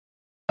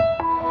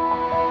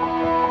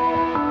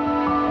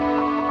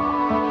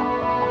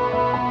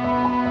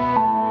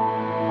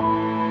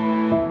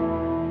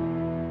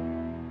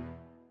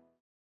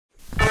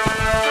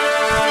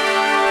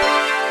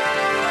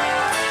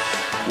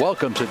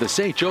Welcome to the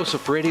St.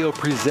 Joseph Radio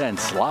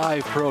Presents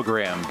live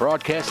program,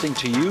 broadcasting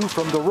to you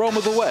from the Rome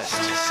of the West,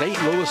 St.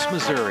 Louis,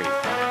 Missouri.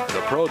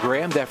 The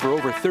program that for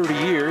over 30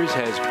 years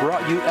has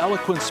brought you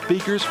eloquent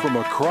speakers from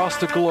across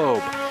the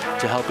globe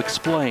to help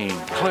explain,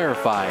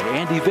 clarify,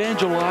 and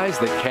evangelize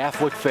the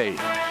Catholic faith.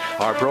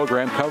 Our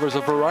program covers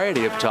a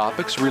variety of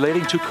topics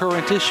relating to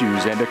current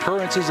issues and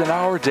occurrences in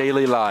our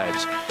daily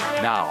lives.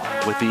 Now,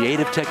 with the aid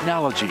of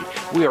technology,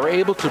 we are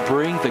able to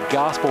bring the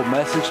gospel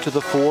message to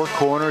the four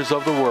corners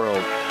of the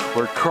world,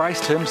 where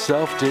Christ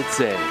himself did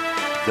say,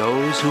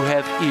 "Those who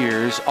have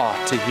ears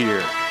ought to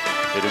hear."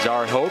 It is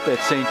our hope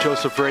at St.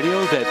 Joseph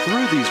Radio that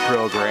through these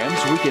programs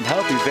we can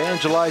help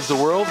evangelize the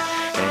world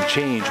and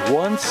change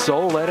one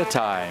soul at a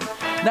time.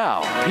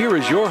 Now, here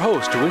is your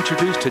host to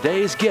introduce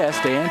today's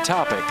guest and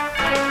topic.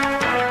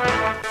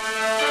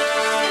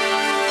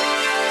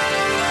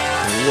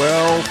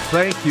 Well,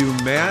 thank you,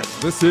 Matt.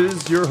 This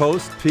is your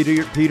host,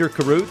 Peter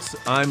Karutz.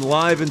 I'm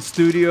live in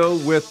studio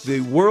with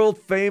the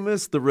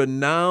world-famous, the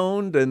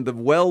renowned, and the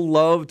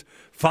well-loved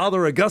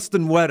Father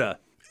Augustine Wetta.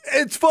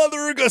 It's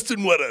Father Augustine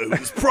Wetta,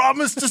 who's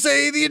promised to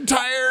say the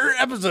entire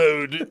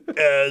episode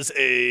as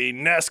a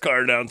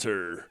NASCAR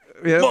announcer.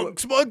 Yeah.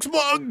 Monks.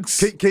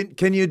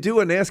 Can you do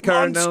a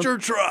NASCAR announcer? Monster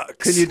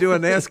trucks. Can you do a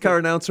NASCAR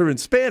announcer in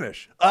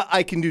Spanish?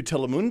 I can do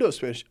Telemundo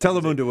Spanish.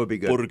 Telemundo would be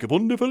good. Porque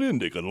ponte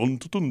valiente,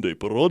 calontunde,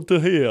 pronto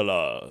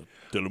hela.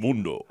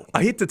 Telemundo.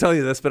 I hate to tell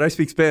you this, but I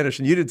speak Spanish,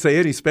 and you didn't say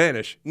any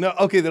Spanish. No,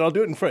 okay, then I'll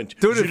do it in French.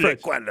 Do it in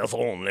French. That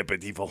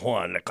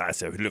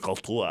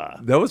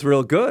was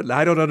real good.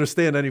 I don't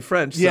understand any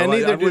French. Yeah, so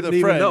neither I do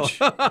the French.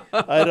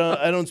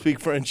 I don't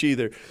speak French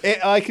either.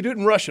 I could do it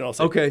in Russian. I'll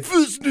say. Okay.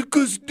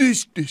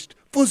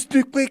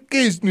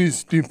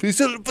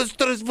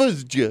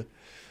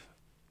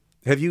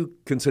 Have you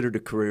considered a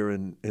career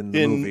in the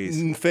movies?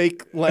 In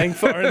fake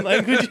foreign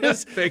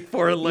languages? Fake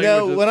foreign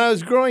languages. No, when I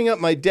was growing up,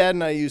 my dad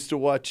and I used to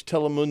watch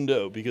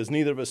Telemundo because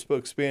neither of us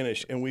spoke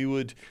Spanish, and we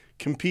would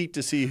compete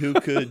to see who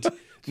could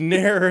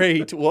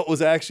narrate what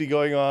was actually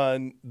going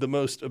on the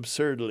most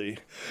absurdly.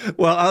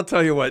 Well, I'll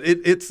tell you what,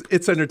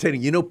 it's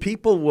entertaining. You know,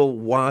 people will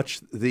watch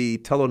the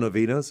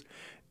telenovelas.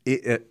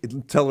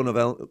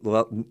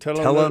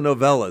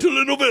 Telenovelas.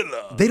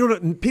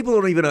 People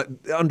don't even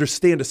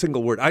understand a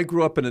single word. I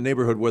grew up in a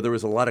neighborhood where there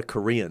was a lot of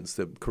Koreans,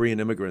 the Korean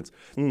immigrants.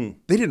 They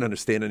didn't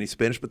understand any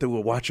Spanish, but they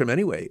would watch them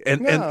anyway.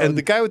 And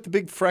the guy with the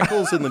big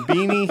freckles and the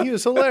beanie, he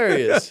was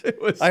hilarious.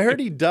 I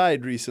heard he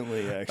died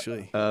recently,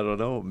 actually. I don't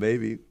know,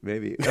 maybe.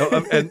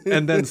 Oh,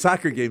 and then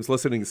soccer games.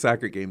 Listening to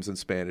soccer games in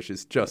Spanish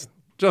is just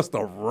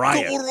a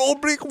riot.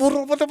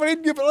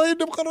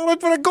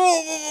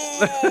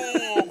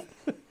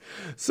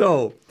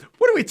 So,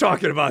 what are we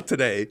talking about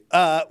today?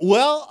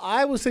 Well,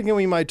 I was thinking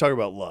we might talk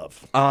about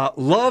love.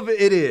 Love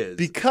it is.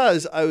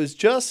 Because I was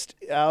just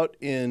out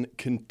in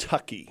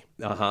Kentucky.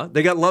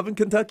 They got love in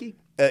Kentucky?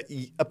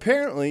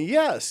 Apparently,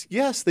 yes.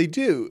 Yes, they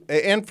do.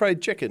 And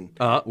fried chicken.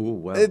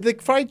 The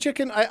fried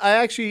chicken, I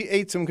actually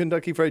ate some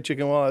Kentucky Fried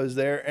Chicken while I was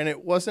there, and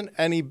it wasn't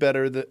any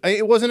better.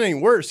 It wasn't any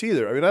worse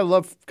either. I mean, I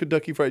love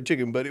Kentucky Fried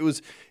Chicken, but it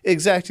was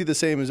exactly the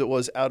same as it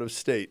was out of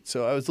state.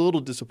 So I was a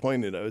little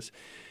disappointed. I was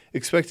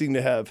expecting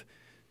to have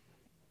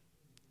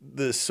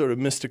this sort of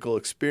mystical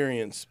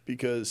experience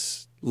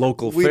because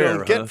we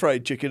don't get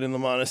fried chicken in the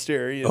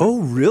monastery. Oh,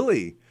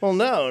 really? Well,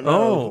 no.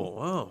 Oh,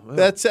 wow.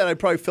 That said, I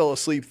probably fell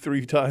asleep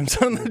 3 times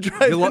on the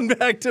drive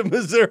back to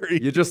Missouri.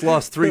 You just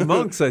lost 3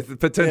 monks,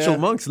 potential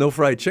monks, no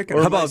fried chicken.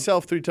 Or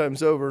myself 3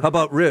 times over. How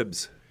about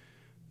ribs?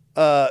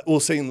 Well,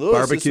 St. Louis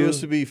Barbecue is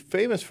supposed to be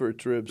famous for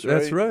its ribs, right?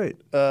 That's right.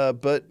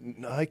 But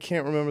I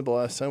can't remember the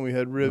last time we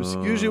had ribs.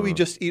 Usually we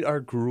just eat our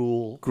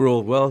gruel.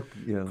 Gruel, well,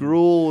 yeah.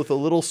 Gruel with a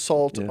little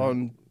salt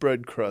on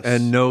bread crust.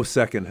 And no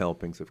second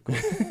helpings, of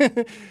course.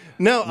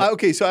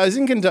 Okay, so I was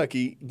in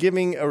Kentucky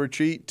giving a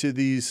retreat to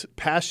these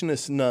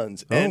Passionist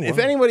nuns. And if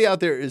anybody out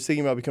there is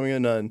thinking about becoming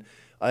a nun,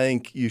 I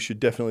think you should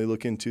definitely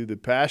look into the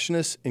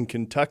Passionists in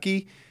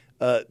Kentucky.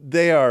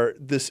 They are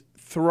this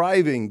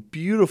thriving,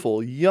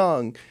 beautiful,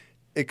 young,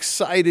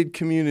 excited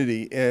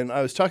community, and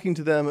I was talking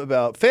to them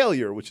about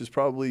failure, which is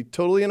probably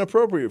totally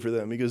inappropriate for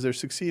them because they're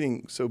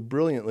succeeding so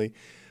brilliantly.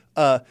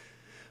 But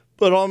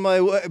on my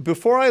way,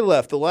 before I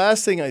left, the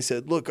last thing I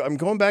said, look, I'm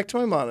going back to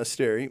my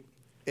monastery,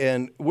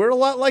 and we're a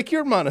lot like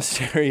your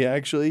monastery,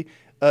 actually.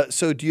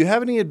 So do you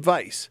have any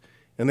advice?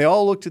 And they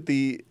all looked at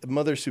the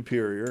Mother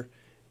Superior,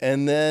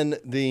 and then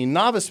the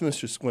novice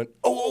mistress went,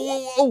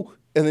 oh.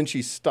 And then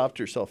she stopped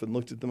herself and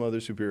looked at the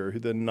Mother Superior, who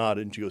then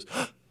nodded, and she goes,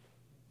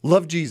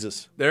 love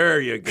Jesus. There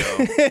you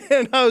go.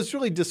 And I was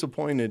really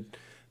disappointed.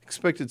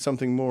 Expected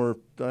something more,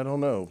 I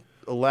don't know,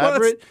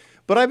 elaborate.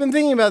 But I've been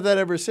thinking about that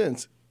ever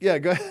since. Yeah,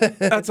 go ahead.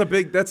 That's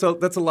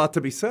a lot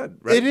to be said,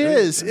 right? It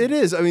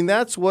is. I mean,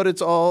 that's what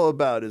it's all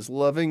about, is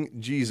loving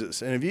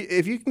Jesus. And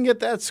if you can get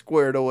that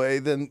squared away,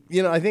 then,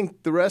 I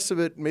think the rest of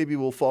it maybe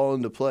will fall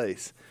into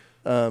place.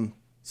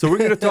 So we're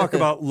going to talk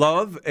about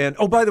love and,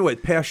 by the way,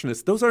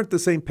 Passionists. Those aren't the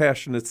same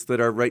Passionists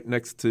that are right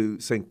next to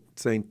Saint.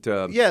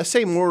 Yeah,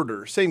 same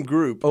order, same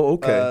group. Oh,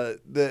 okay.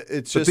 But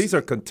these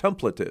are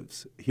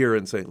contemplatives here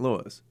in St.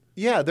 Louis.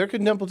 Yeah, they're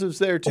contemplatives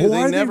there too. Oh,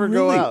 They are they never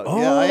go really? out. Oh,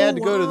 yeah, I had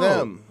to go to wow.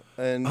 them,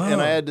 and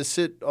I had to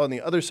sit on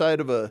the other side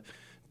of a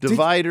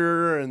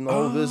divider and the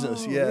whole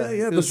business. Yeah,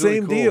 yeah, it the was really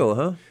same cool. deal,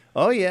 huh?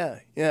 Oh yeah.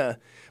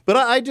 But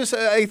I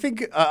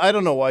think I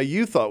don't know why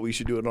you thought we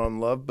should do it on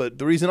love, but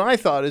the reason I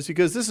thought is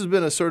because this has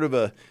been a sort of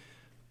a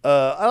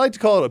I like to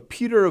call it a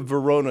Peter of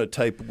Verona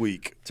type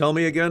week. Tell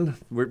me again.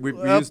 We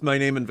used my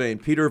name in vain.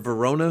 Peter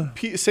Verona?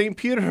 St.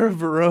 Peter of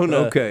Verona.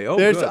 Okay. Oh,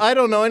 good. good. I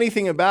don't know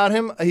anything about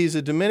him. He's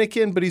a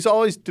Dominican, but he's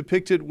always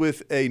depicted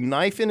with a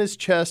knife in his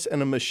chest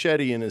and a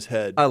machete in his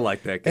head. I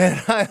like that guy.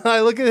 And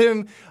I look at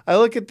him, I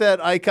look at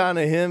that icon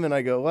of him, and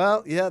I go,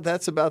 well, yeah,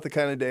 that's about the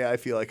kind of day I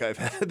feel like I've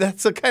had.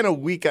 That's the kind of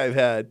week I've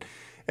had.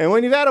 And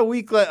when you've had a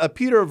week, a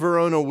Peter of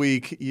Verona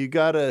week, you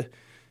gotta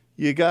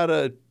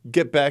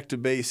get back to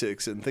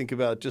basics and think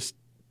about just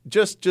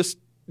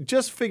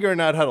figuring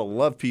out how to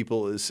love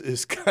people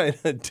is kind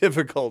of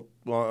difficult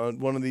on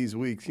one of these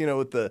weeks. You know,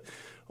 with the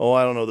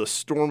the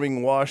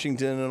storming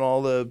Washington and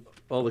all the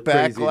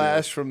backlash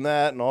craziness from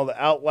that and all the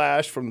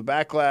outlash from the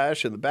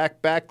backlash and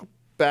the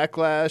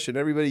backlash and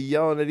everybody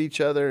yelling at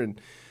each other, and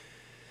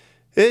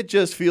it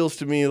just feels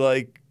to me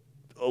like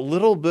a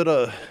little bit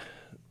of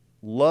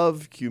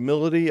love,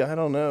 humility, I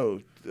don't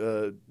know,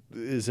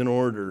 is in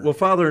order. Well,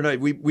 Father and I,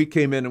 we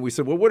came in and we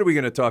said, well, what are we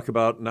going to talk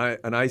about?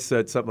 And I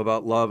said something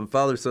about love, and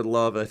Father said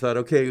love. I thought,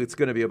 okay, it's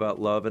going to be about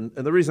love. And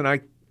the reason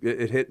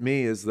it hit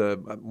me is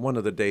one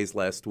of the days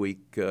last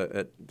week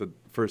at the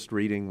first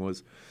reading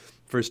was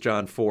 1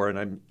 John 4, and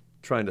I'm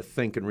trying to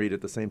think and read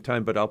at the same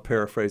time, but I'll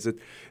paraphrase it.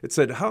 It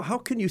said, how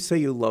can you say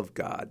you love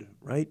God,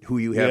 right, who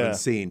you haven't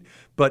seen,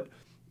 but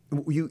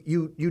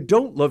you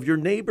don't love your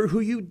neighbor who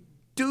you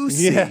do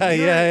see.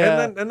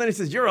 Yeah. And then he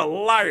says, you're a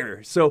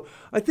liar. So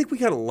I think we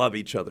got to love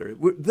each other. If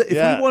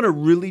we want to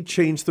really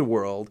change the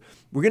world,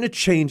 we're going to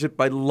change it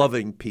by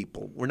loving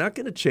people. We're not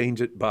going to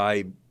change it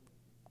by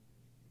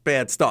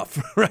bad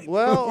stuff, right?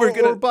 Well,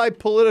 or by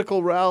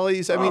political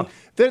rallies. I mean,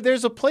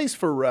 there's a place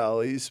for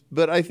rallies,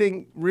 but I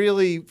think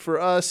really for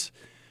us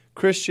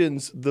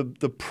Christians, the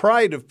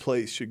pride of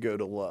place should go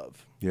to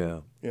love.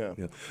 Yeah.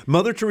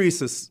 Mother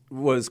Teresa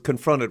was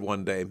confronted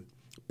one day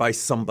by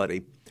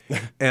somebody.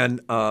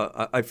 And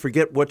I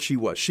forget what she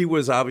was. She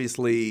was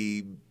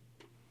obviously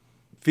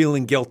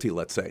feeling guilty,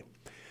 let's say.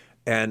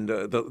 And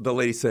the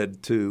lady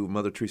said to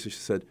Mother Teresa, she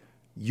said,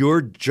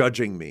 "You're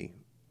judging me."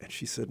 And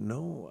she said,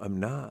 "No, I'm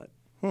not.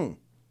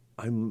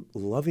 I'm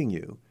loving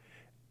you.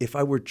 If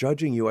I were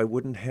judging you, I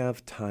wouldn't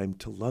have time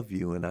to love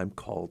you, and I'm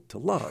called to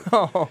love."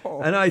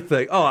 And I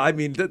think,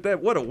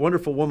 what a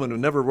wonderful woman who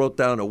never wrote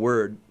down a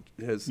word.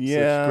 Has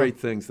such great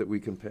things that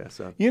we can pass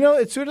on. You know,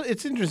 it's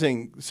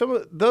interesting. Some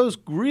of those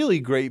really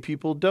great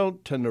people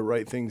don't tend to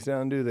write things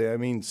down, do they? I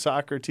mean,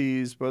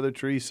 Socrates, Mother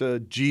Teresa,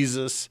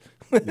 Jesus.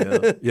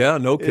 Yeah,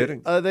 no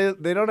kidding.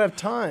 They don't have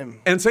time.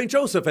 And St.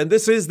 Joseph, and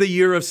this is the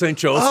year of St.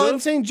 Joseph. Oh, and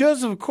St.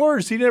 Joseph, of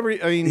course. He never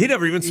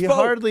even spoke. He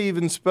hardly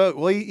even spoke.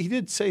 Well, he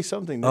did say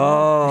something.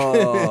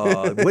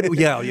 What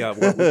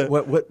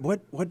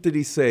did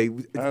he say?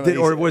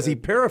 Or was he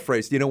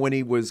paraphrased? You know, when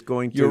he was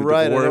going to You're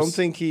right. divorce, I don't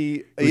think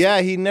he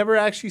never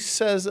actually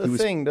says a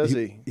thing, does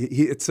he?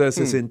 It says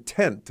his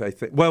intent, I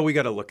think. Well, we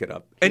got to look it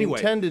up. Anyway,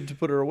 he intended to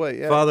put her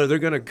away. Yeah. Father, they're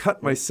going to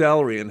cut my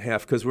salary in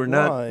half because we're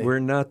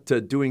not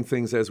doing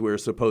things as we're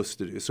supposed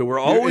to do. So we're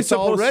always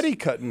already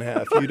cut in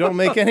half. You don't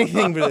make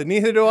anything with it.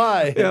 Neither do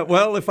I. Yeah.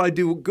 Well, if I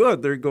do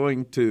good, they're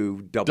going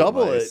to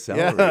double my it.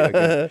 salary.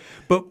 Yeah.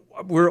 But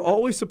we're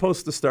always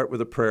supposed to start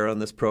with a prayer on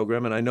this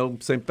program, and I know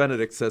St.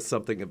 Benedict says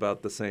something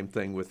about the same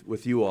thing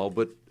with you all.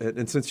 But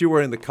since you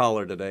were in the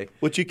collar today,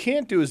 what you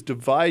can't do is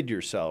divide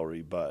your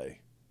salary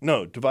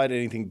divide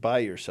anything by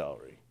your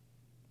salary,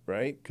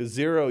 right? Because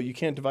you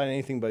can't divide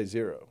anything by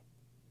zero.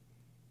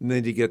 And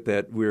then you get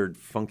that weird,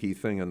 funky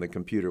thing on the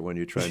computer when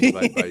you try and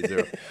divide by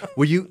zero.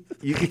 Well, you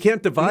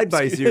can't divide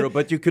by zero,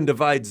 but you can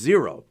divide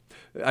zero.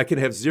 I can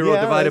have zero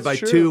divided by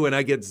 2, and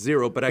I get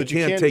 0, but I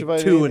can't take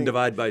 2 and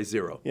divide by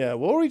 0. Yeah,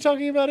 what were we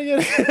talking about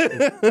again?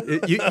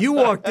 You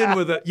walked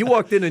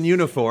in in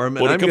uniform,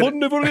 and and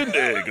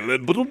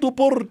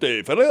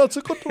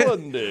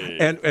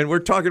we're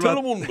talking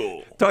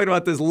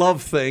about this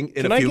love thing.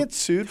 Can I get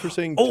sued for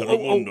saying?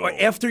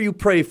 After you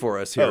pray for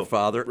us here,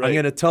 Father, right. I'm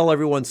going to tell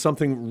everyone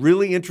something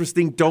really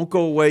interesting. Don't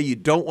go away. You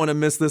don't want to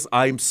miss this.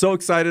 I'm so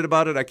excited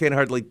about it. I can't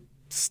hardly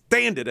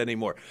stand it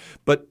anymore.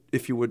 But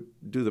if you would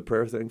do the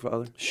prayer thing,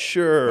 Father?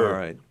 Sure. All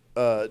right.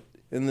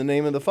 In the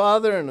name of the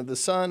Father, and of the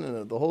Son, and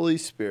of the Holy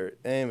Spirit.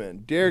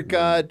 Amen. Dear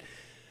God,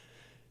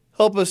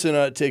 help us to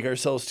not take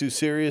ourselves too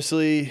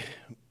seriously.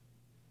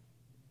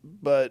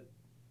 But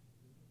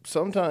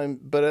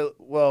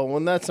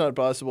when that's not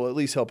possible, at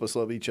least help us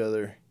love each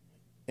other.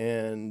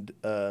 And,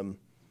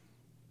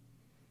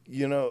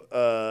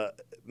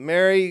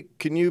 Mary,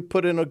 can you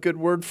put in a good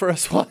word for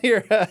us while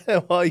you're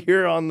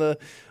on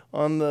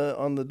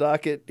the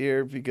docket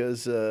here,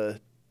 because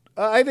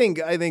I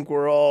think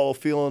we're all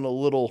feeling a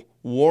little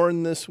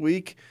worn this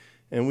week,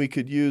 and we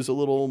could use a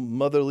little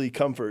motherly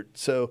comfort.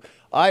 So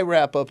I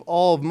wrap up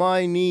all of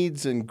my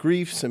needs and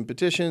griefs and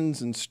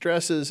petitions and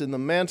stresses in the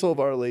mantle of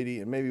Our Lady,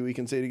 and maybe we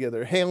can say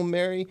together, Hail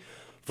Mary,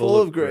 full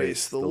of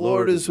grace, the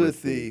Lord is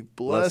with thee.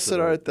 Blessed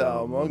art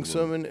thou amongst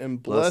women,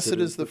 and blessed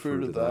is the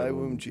fruit of thy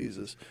womb,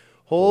 Jesus.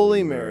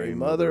 Holy Mary,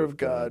 Mother of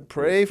God,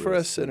 pray for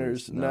us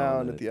sinners, now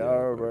and at the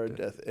hour of our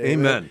death.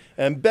 Amen.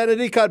 And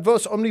benedicat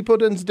vos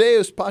omnipotens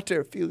Deus,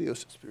 Pater,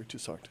 Filius,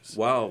 Spiritus Sanctus.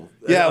 Wow.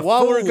 Yeah,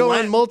 while we're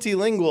going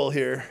multilingual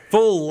here.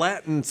 Full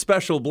Latin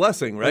special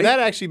blessing, right? And that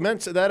actually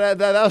meant, that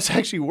was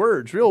actually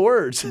words, real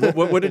words.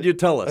 What did you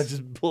tell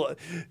us?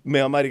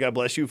 May Almighty God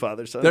bless you,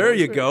 Father, Son. There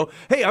you go.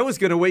 Hey, I was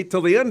going to wait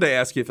till the end to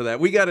ask you for that.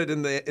 We got it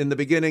in the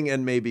beginning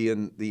and maybe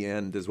in the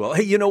end as well.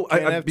 Hey, I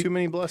have too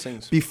many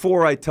blessings.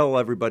 Before I tell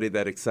everybody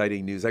that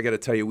exciting news, I got to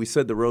tell you, we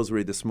said the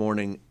rosary this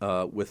morning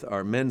with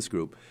our men's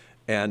group.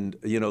 And,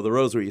 the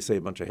rosary, you say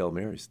a bunch of Hail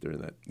Marys during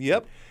that.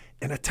 Yep.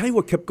 And I tell you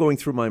what kept going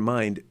through my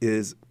mind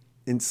is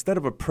instead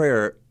of a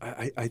prayer,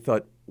 I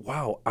thought,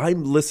 wow,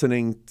 I'm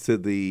listening to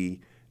the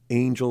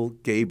angel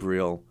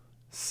Gabriel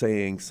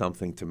saying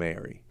something to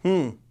Mary.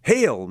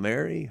 Hail,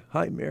 Mary.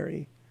 Hi,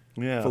 Mary.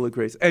 Yeah. Full of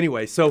grace.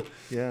 Anyway, so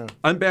yeah.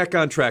 I'm back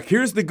on track.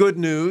 Here's the good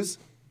news.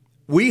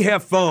 We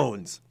have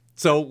phones.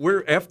 So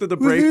we're after the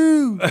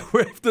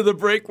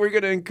break. We're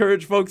going to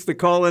encourage folks to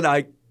call in.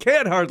 I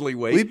can't hardly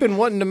wait. We've been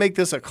wanting to make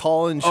this a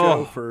call-in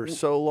show for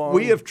so long.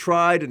 We have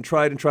tried and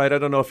tried and tried. I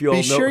don't know if you all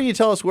know. Be sure you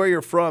tell us where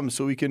you're from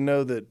so we can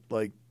know that,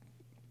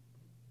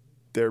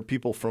 there are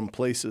people from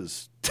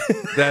places.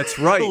 That's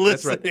right.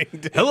 That's right.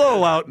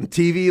 Hello out in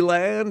TV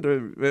land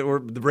or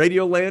the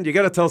radio land. You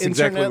got to tell us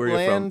exactly where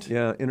you're from.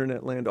 Yeah,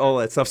 internet land, all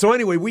that stuff. So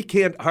anyway, we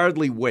can't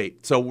hardly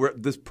wait. So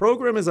this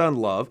program is on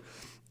love.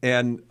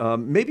 And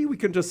maybe we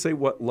can just say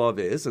what love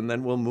is, and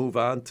then we'll move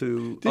on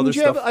to other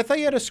stuff. I thought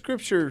you had a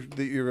scripture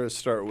that you were going to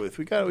start with.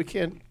 We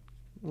can't.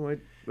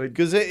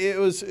 Because it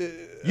was.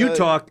 You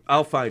talk.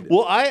 I'll find it.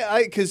 Well,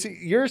 because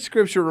your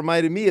scripture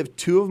reminded me of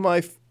two of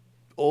my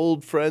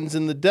old friends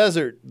in the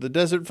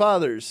Desert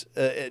Fathers,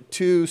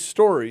 2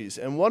 stories,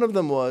 and one of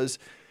them was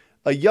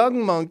a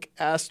young monk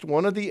asked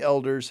one of the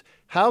elders,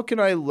 "How can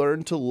I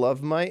learn to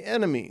love my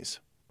enemies?"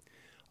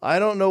 "I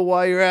don't know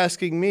why you're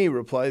asking me,"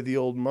 replied the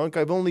old monk.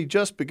 "I've only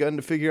just begun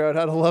to figure out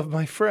how to love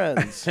my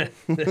friends."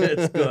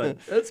 That's good.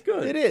 That's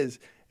good. It is.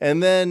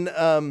 And then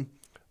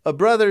a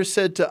brother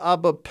said to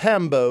Abba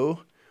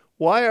Pambo,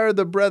 "Why are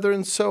the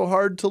brethren so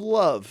hard to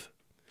love?"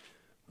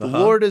 "The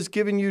Lord has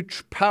given you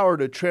power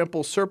to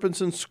trample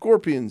serpents and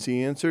scorpions,"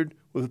 he answered.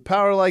 "With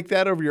power like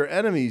that over your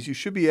enemies, you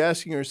should be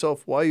asking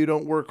yourself why you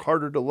don't work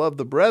harder to love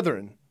the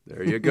brethren."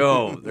 There you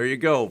go. There you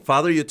go.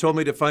 Father, you told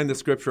me to find the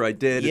scripture. I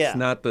did. Yeah. It's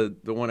not the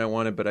one I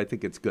wanted, but I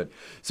think it's good.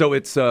 So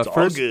it's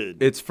all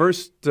good. It's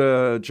First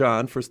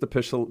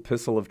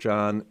Epistle of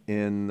John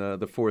in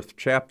the 4th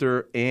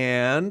chapter.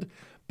 And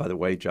by the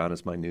way, John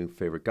is my new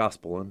favorite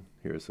gospel, and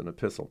here's an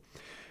epistle.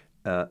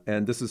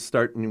 And this is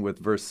starting with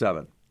verse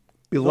 7.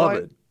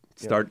 Beloved,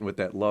 starting with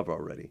that love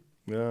already.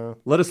 Yeah.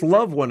 Let us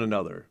love one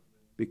another,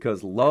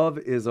 because love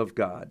is of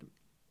God.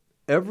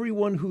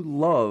 Everyone who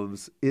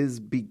loves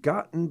is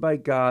begotten by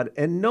God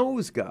and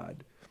knows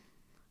God.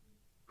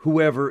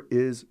 Whoever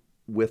is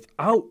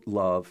without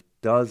love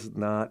does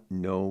not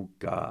know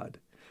God,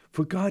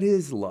 for God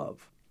is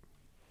love.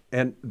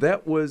 And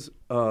that was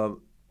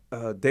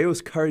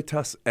Deus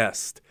Caritas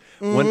Est.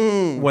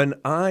 When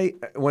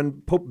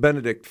Pope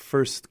Benedict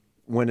first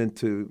went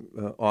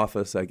into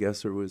office, I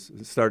guess, or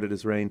started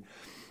his reign,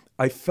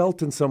 I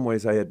felt in some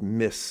ways I had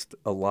missed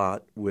a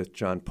lot with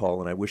John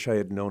Paul, and I wish I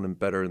had known him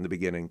better in the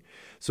beginning.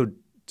 So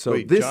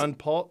wait, this John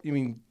Paul? You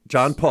mean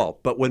John Paul?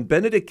 But when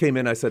Benedict came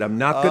in, I said I'm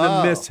not going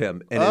to miss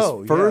him. And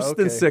his first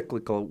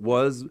encyclical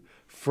was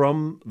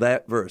from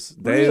that verse,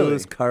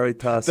 Deus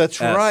Caritas That's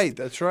Est. right.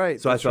 That's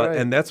right. So I thought,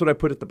 and that's what I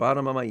put at the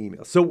bottom of my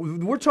email. So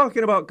we're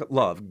talking about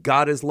love.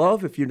 God is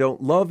love. If you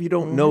don't love, you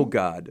don't know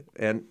God,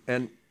 and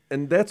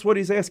that's what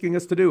He's asking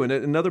us to do. And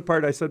another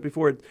part I said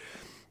before,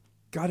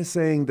 God is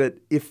saying that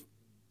if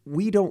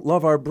we don't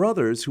love our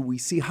brothers who we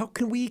see, how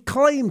can we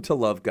claim to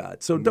love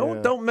God? So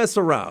don't mess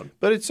around.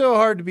 But it's so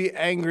hard to be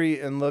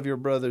angry and love your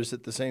brothers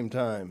at the same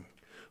time.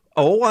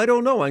 Oh, I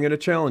don't know. I'm going to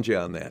challenge you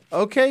on that.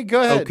 Okay,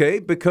 go ahead. Okay,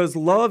 because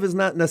love is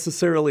not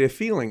necessarily a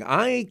feeling.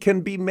 I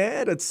can be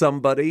mad at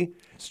somebody,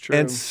 it's true,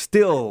 and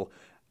still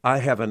I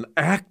have an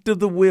act of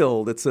the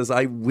will that says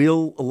I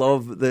will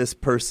love this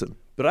person.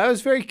 But I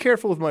was very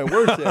careful with my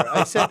words there.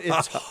 I said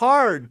it's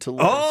hard to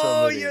love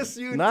somebody. Oh, yes,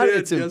 you Not did.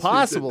 it's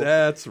impossible.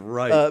 That's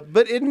right.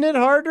 But isn't it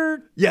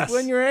harder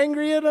when you're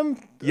angry at them?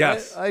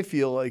 Yes. I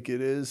feel like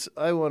it is.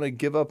 I want to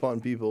give up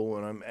on people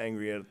when I'm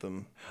angry at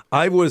them.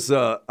 I was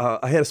I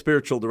had a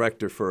spiritual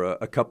director for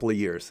a couple of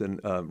years, and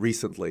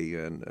recently,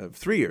 and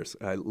 3 years.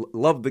 I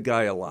loved the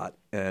guy a lot,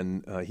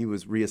 and he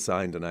was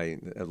reassigned, and I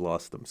had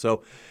lost him.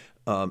 So,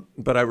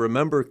 but I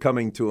remember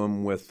coming to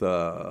him with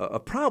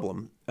a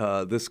problem.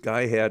 This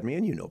guy had me,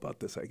 and you know about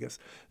this, I guess.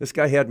 This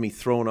guy had me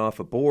thrown off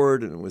a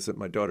board, and it was at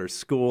my daughter's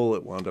school.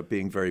 It wound up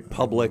being very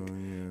public,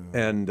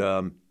 and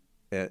a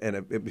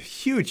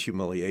huge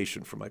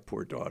humiliation for my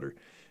poor daughter.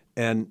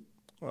 And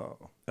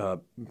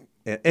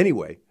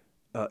Anyway,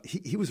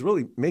 he was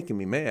really making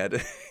me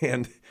mad,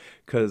 and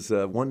because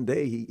one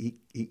day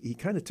he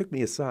kind of took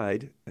me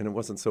aside, and it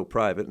wasn't so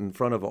private, in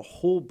front of a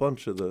whole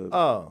bunch of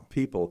the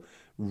people,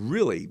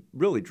 really,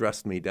 really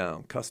dressed me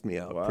down, cussed me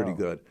out pretty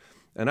good.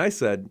 And I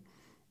said,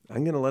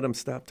 I'm going to let him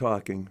stop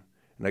talking.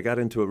 And I got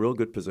into a real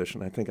good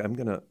position. I think I'm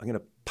gonna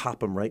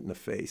pop him right in the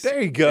face. There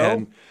you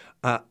go.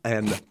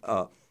 And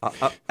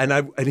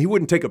he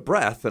wouldn't take a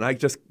breath, and I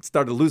just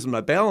started losing my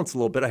balance a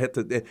little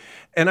bit.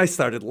 And I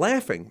started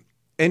laughing.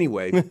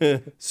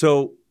 Anyway,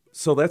 so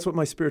that's what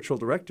my spiritual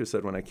director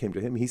said when I came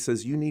to him. He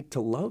says, "You need to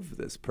love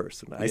this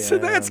person." I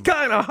said, "That's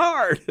kind of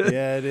hard."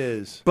 Yeah, it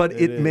is. But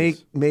it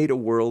made a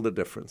world of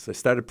difference. I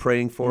started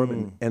praying for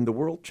him, and the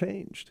world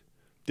changed.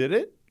 Did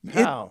it?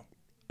 How?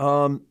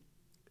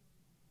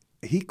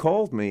 He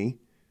called me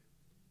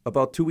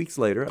about 2 weeks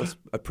later.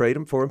 I prayed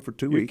for him for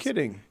 2 weeks. You're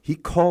kidding. He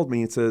called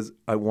me and says,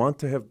 "I want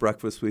to have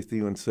breakfast with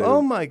you and say,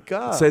 oh my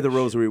God, say the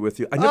rosary with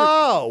you."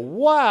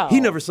 Wow. He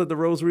never said the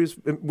rosaries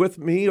with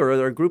me or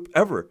our group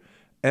ever.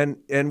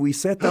 And we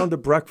sat down to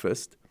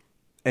breakfast,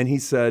 and he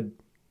said,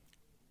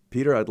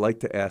 "Peter, I'd like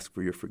to ask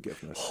for your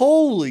forgiveness."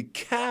 Holy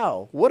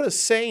cow! What a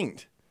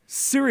saint.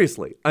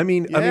 Seriously. I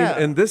mean,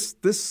 and this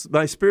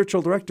my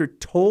spiritual director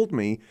told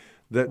me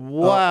that.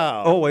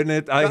 Wow.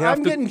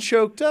 I'm getting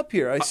choked up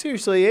here. I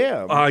seriously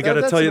am. I got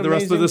to tell you the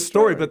rest of the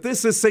story. story. But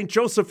this is St.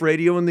 Joseph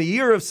Radio in the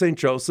year of St.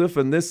 Joseph,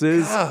 and this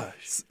is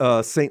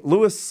St.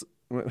 Louis.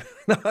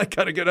 I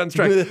got to get on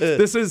track.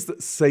 This is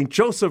St.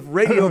 Joseph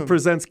Radio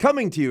Presents,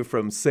 coming to you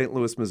from St.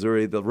 Louis,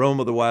 Missouri, the Rome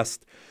of the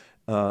West.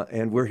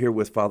 And we're here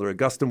with Father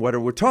Augustine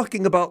Wetta. We're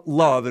talking about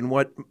love and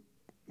what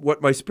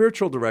my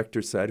spiritual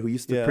director said, who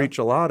used to preach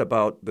a lot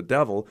about the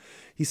devil.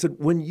 He said,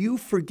 when you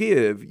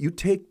forgive, you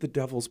take the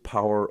devil's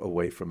power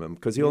away from him,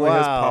 because he only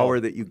has power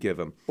that you give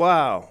him.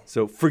 Wow.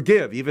 So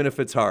forgive, even if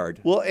it's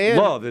hard. Well, and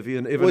love,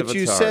 even if it's hard. What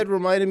you said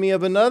reminded me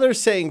of another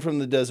saying from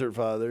the Desert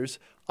Fathers.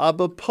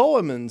 Abba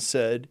Poemen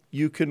said,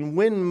 "You can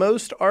win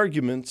most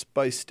arguments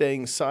by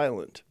staying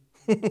silent."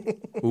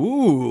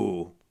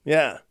 Ooh.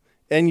 Yeah.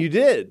 And you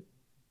did.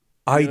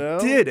 I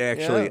did,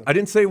 actually. Yeah. I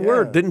didn't say a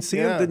word, didn't see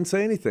him, didn't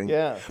say anything.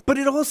 Yeah. But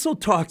it also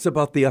talks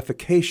about the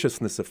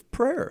efficaciousness of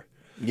prayer.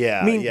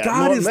 Yeah. I mean,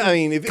 God is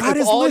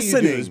if all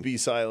listening. you do is be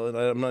silent,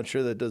 I'm not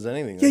sure that does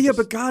anything.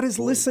 But God is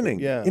listening.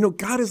 Yeah.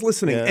 God is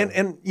listening. Yeah.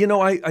 And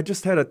I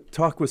just had a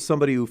talk with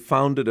somebody who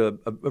founded a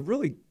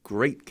really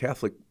great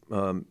Catholic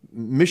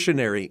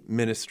missionary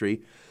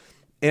ministry.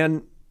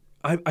 And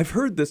I've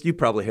heard this, you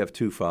probably have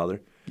too,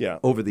 Father,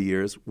 over the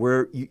years,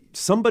 where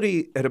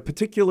somebody at a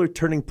particular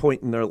turning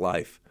point in their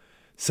life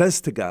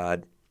says to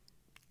God,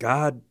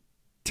 "God,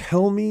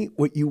 tell me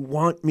what you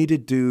want me to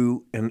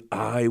do, and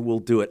I will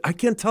do it." I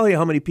can't tell you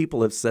how many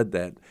people have said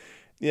that.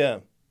 Yeah.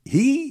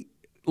 He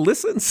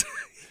listens.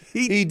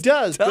 He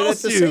does, but at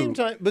the same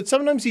time, but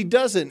sometimes he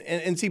doesn't.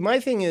 And see, my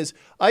thing is,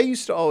 I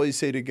used to always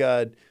say to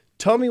God,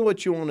 "Tell me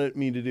what you want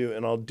me to do,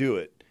 and I'll do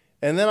it."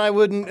 And then I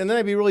wouldn't, and then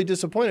I'd be really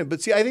disappointed. But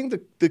see, I think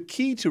the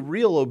key to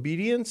real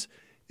obedience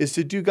is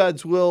to do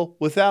God's will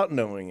without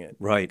knowing it.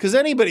 Right. Because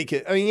anybody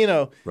can,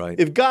 right.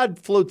 If God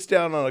floats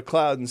down on a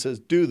cloud and says,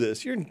 "Do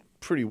this," you're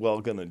pretty well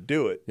going to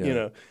do it,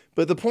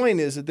 But the point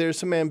is that there's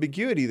some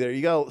ambiguity there.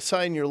 You got to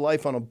sign your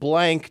life on a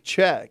blank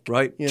check.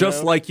 Right.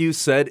 Just like you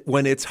said,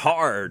 when it's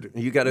hard,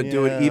 you got to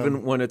do it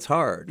even when it's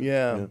hard.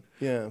 Yeah.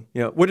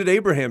 What did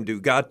Abraham do?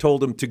 God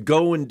told him to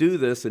go and do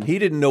this, and he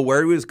didn't know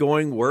where he was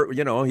going.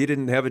 He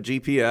didn't have a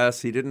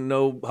GPS. He didn't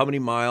know how many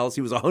miles.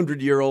 He was a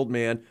 100-year-old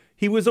man.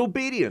 He was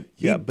obedient.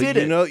 He did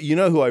it. You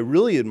know who I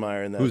really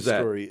admire in that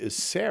story is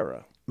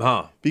Sarah.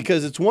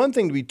 Because it's one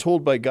thing to be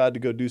told by God to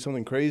go do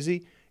something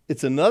crazy.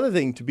 It's another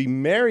thing to be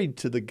married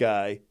to the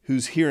guy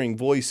who's hearing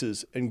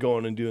voices and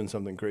going and doing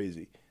something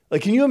crazy.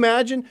 Like, can you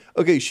imagine?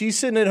 Okay, she's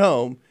sitting at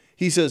home.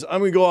 He says,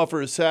 "I'm going to go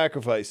offer a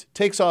sacrifice."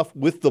 Takes off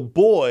with the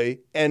boy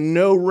and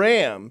no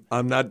ram.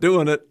 I'm not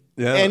doing it.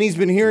 Yeah. And he's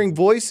been hearing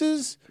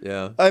voices.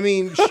 Yeah. I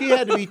mean, she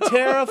had to be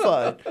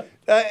terrified.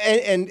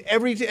 And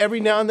every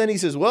now and then he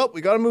says, "Well,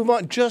 we got to move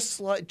on." Just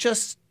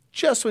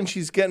when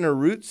she's getting her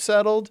roots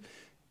settled,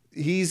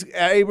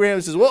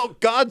 Abraham says, "Well,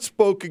 God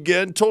spoke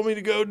again, told me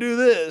to go do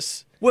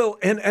this." Well,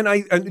 and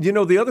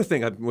the other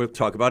thing we'll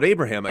talk about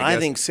Abraham, I guess. I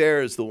think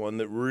Sarah's the one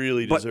that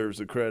really deserves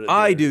the credit.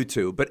 I do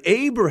too. But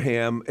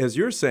Abraham, as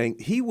you're saying,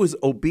 he was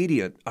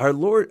obedient. Our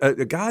Lord,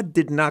 God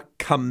did not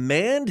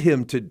command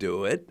him to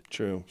do it.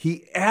 True.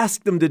 He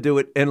asked him to do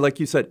it, and like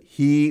you said,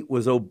 he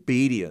was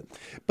obedient.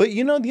 But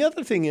the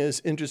other thing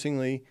is,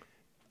 interestingly,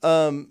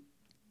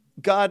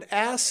 God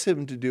asks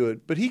him to do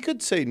it, but he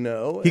could say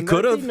no. He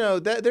could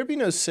have. There'd be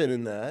no sin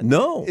in that.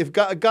 No. If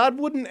God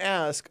wouldn't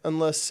ask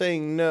unless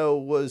saying no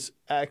was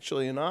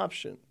actually an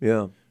option.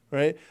 Yeah.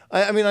 Right?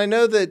 I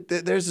know that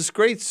there's this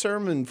great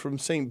sermon from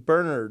St.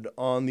 Bernard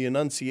on the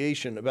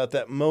Annunciation about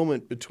that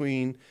moment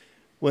between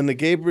when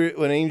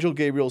Angel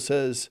Gabriel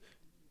says,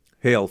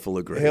 "Hail, full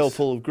of grace. Hail,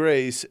 full of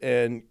grace,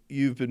 and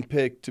you've been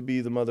picked to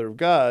be the mother of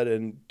God,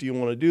 and do you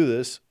want to do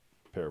this?"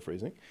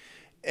 Paraphrasing.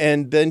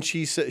 then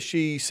she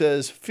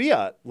says,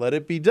 "Fiat, let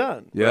it be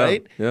done." Yeah,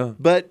 right? yeah.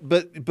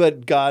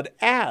 But God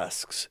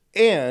asks,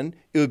 and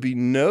it would be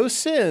no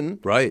sin,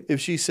 Right. if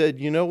she said,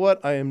 "You know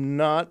what? I am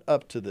not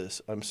up to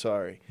this. I'm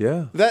sorry."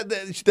 Yeah.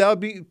 That would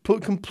be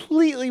put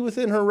completely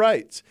within her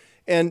rights.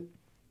 And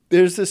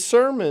there's this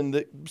sermon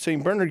that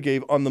St. Bernard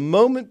gave on the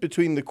moment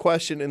between the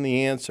question and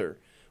the answer,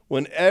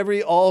 when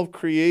all of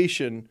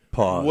creation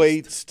Paused.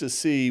 waits to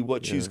see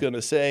what she's going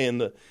to say,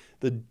 and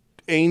the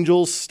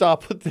angels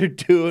stop what they're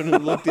doing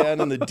and look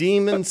down, and the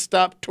demons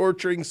stop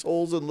torturing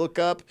souls and look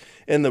up,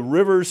 and the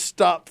rivers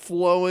stop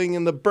flowing,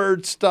 and the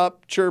birds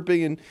stop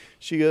chirping, and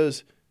she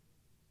goes,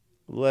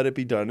 "Let it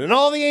be done." And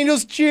all the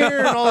angels cheer,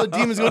 and all the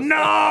demons go,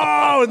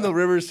 "No!" And the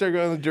rivers start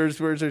going, the birds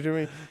start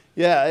chirping.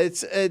 Yeah,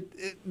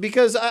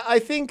 because I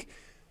think,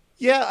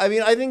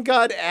 I think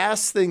God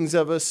asks things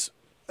of us,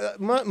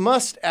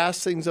 must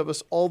ask things of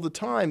us all the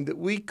time that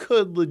we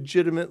could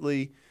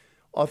legitimately,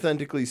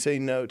 authentically say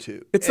no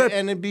to.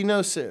 And it'd be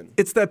no sin.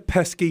 It's that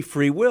pesky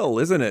free will,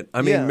 isn't it?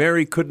 I mean,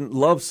 Mary couldn't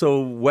love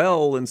so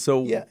well and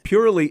so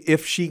purely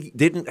if she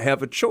didn't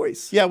have a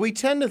choice. Yeah, we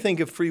tend to think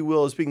of free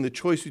will as being the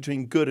choice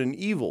between good and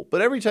evil.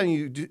 But every time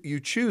you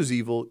choose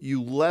evil, you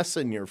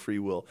lessen your free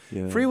will.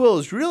 Yeah. Free will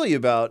is really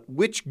about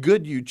which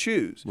good you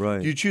choose.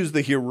 Right. Do you choose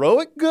the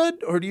heroic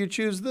good, or do you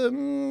choose the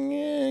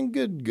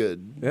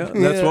good? Yeah,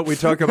 and that's what we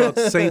talk about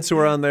saints who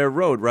are on their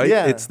road, right?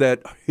 Yeah. It's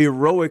that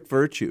heroic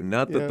virtue,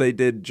 not that they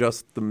did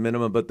just the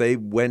minimum, but they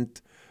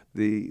went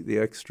the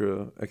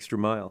extra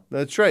mile.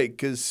 That's right,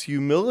 because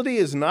humility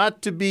is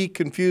not to be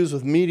confused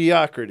with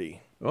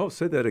mediocrity. Oh,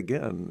 say that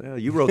again. Yeah,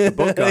 you wrote the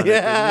book on it,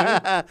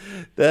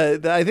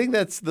 didn't you? I think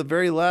that's the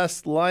very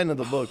last line of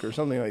the book or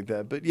something like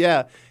that. But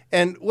yeah,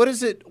 and what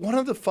is it? One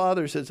of the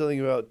fathers said something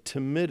about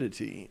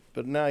timidity,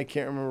 but now I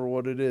can't remember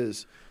what it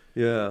is.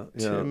 Yeah.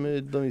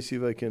 Timid. Let me see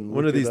if I can.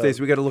 One of these days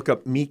we got to look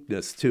up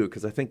meekness too,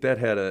 because I think that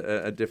had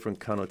a different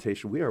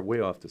connotation. We are way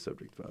off the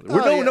subject, Father.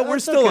 We're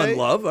still in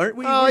love, aren't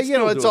we? Oh,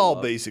 it's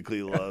all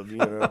basically love,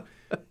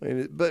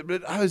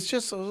 But I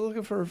was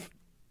looking for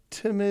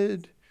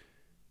timid.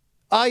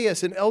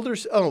 Yes, an elder.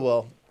 Oh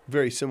well,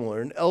 very similar.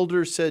 An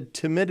elder said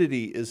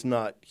timidity is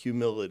not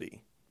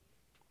humility.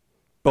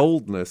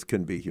 Boldness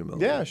can be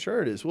humility. Yeah,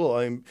 sure it is. Well,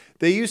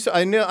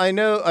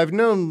 I've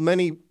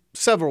known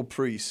several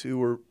priests who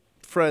were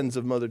friends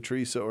of Mother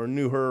Teresa or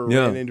knew her or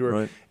ran into her.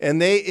 Right.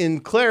 And in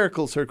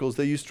clerical circles,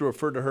 they used to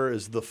refer to her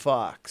as the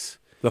fox.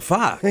 The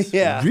fox?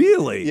 Yeah.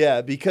 Really?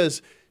 Yeah,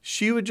 because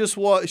she would just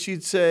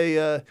she'd say,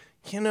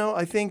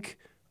 I think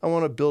I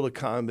want to build a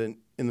convent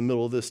in the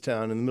middle of this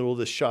town, in the middle of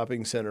this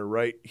shopping center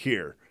right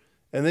here.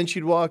 And then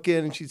she'd walk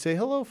in and she'd say,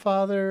 "Hello,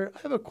 Father, I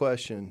have a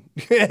question."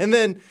 And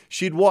then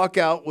she'd walk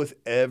out with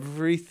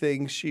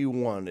everything she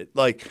wanted.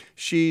 Like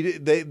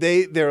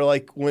they're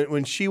like,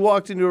 when she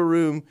walked into a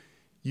room,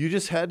 you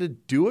just had to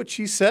do what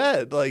she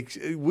said. Like,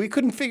 we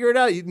couldn't figure it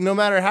out. No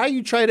matter how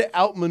you try to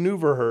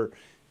outmaneuver her,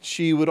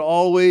 she would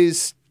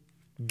always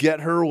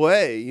get her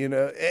way,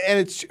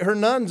 And her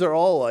nuns are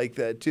all like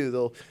that, too.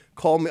 They'll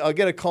call me. I'll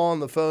get a call on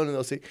the phone, and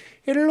they'll say,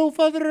 "Hello,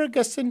 Father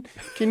Augustine.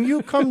 Can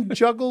you come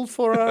juggle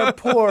for our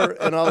poor?"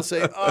 And I'll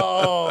say,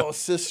 "Oh,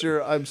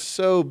 sister, I'm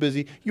so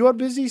busy. You are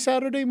busy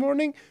Saturday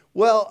morning?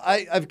 Well,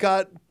 I've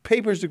got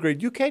papers to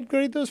grade. You can't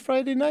grade those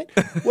Friday night?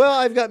 Well,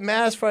 I've got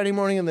Mass Friday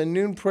morning and the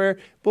noon prayer.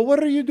 But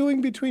what are you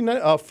doing between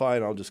night? Oh,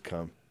 fine, I'll just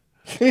come."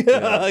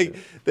 They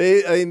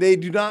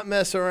do not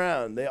mess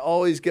around. They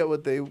always get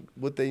what they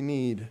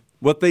need.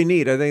 What they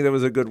need. I think that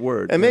was a good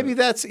word. And maybe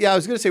that's I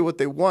was going to say what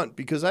they want,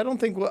 because I don't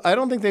think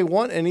they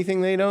want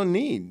anything they don't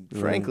need,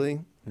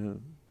 frankly. Yeah.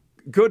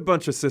 Good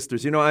bunch of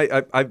sisters.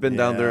 I've been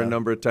down there a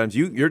number of times.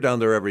 You're down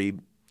there every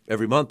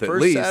month at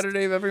least. First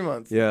Saturday of every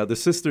month. Yeah, the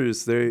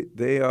sisters,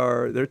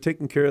 they're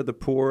taking care of the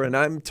poor, and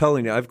I'm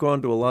telling you, I've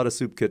gone to a lot of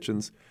soup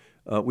kitchens.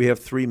 We have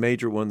 3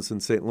 major ones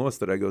in St. Louis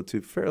that I go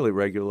to fairly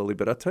regularly,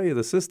 but I'll tell you,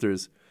 the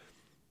sisters,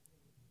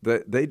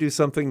 they do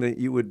something that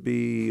you would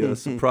be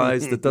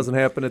surprised that doesn't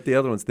happen at the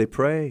other ones. They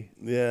pray.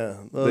 Yeah,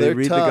 well, they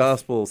read tough. The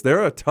Gospels.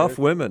 They're tough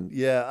women.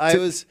 Yeah, I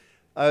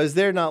was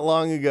there not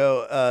long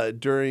ago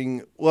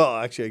during. Well,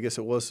 actually, I guess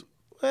it was.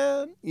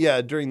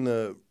 During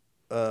the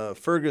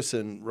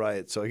Ferguson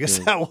riot. So I guess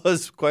that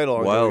was quite a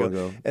while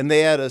ago. And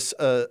they had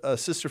a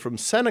sister from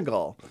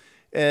Senegal,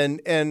 and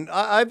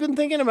I've been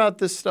thinking about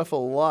this stuff a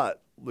lot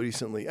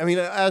recently. I mean,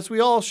 as we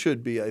all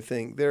should be. I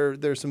think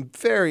there's some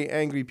very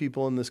angry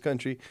people in this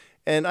country.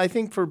 And I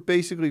think for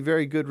basically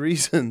very good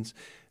reasons.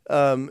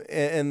 And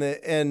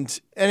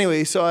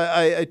anyway, so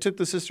I took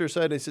the sister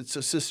aside and I said,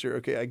 "So sister,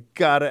 okay, I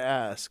gotta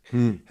ask,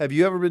 have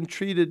you ever been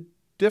treated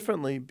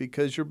differently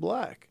because you're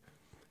black?"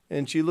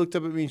 And she looked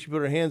up at me and she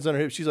put her hands on her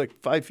hips. She's like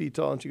 5 feet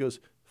tall, and she goes,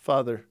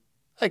 "Father,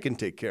 I can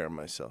take care of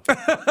myself."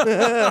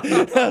 I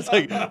was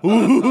like,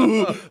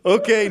 "Ooh,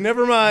 okay,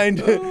 never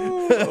mind."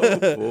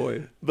 Oh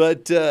boy!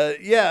 But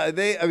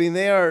they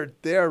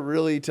are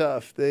really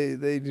tough.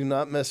 They do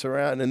not mess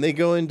around, and they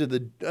go into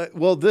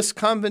this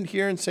convent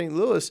here in St.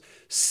 Louis.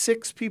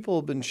 6 people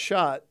have been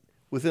shot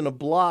within a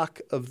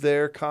block of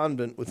their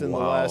convent within the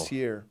last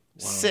year.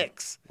 Wow.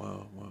 6.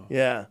 Wow.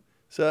 Yeah.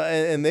 So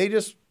and they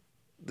just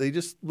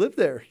live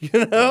there.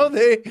 You know,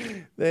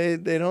 they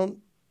don't.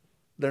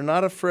 They're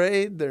not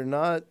afraid. They're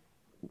not.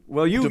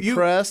 Well,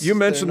 depressed. You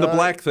mentioned the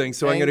black thing,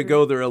 so angry. I'm going to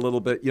go there a little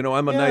bit. You know,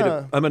 I'm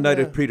a Knight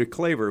of Peter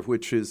Claver,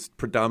 which is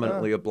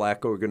predominantly a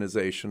black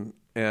organization,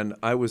 and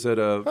I was at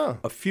a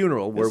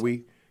funeral where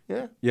we.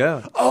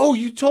 Yeah. Oh,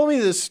 you told me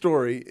this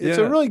story. It's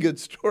a really good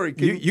story.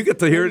 You get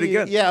to hear it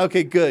again. Yeah.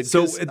 Okay. Good.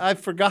 So I've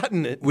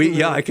forgotten it.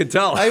 I can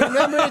tell. I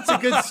remember it's a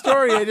good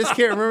story. I just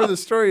can't remember the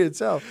story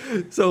itself.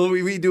 So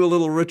we do a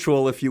little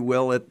ritual, if you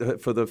will,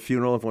 for the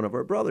funeral of one of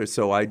our brothers.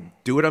 So I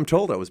do what I'm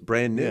told. I was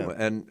brand new,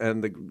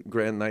 and the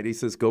Grand Knight, he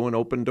says, go and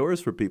open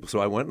doors for people. So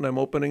I went and I'm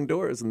opening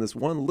doors, and this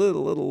one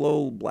little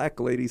old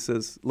black lady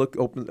says, "Look,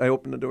 open." I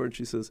open the door, and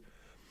she says,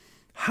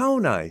 "How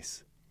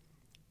nice.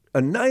 A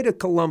Knight of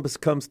Columbus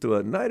comes to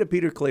a Knight of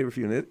Peter Claver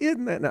funeral.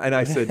 Isn't that nice?" And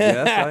I said,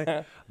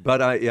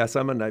 yes,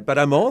 I'm a Knight. But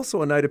I'm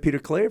also a Knight of Peter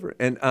Claver.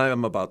 And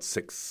I'm about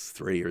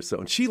 6'3" or so.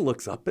 And she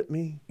looks up at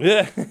me,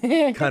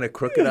 kind of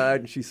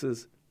crooked-eyed, and she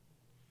says,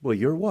 "Well,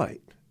 you're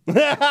white."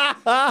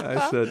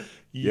 I said,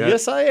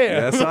 Yes, I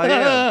am. Yes, I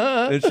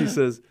am. And she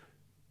says,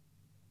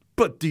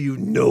 "But do you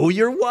know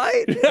you're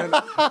white?"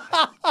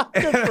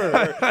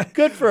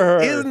 Good for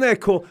her. Isn't that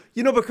cool?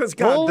 You know, because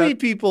God, holy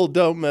people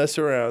don't mess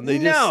around.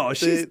 They're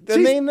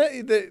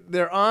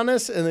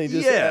honest and they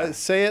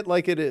just say it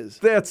like it is.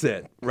 That's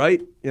it,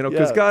 right? You know,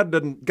 because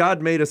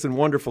God made us in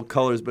wonderful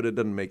colors, but it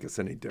doesn't make us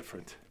any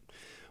different.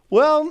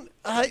 Well,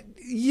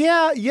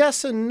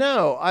 yes and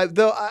no. I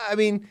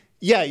mean,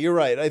 you're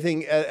right. I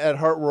think at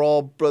heart we're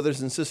all brothers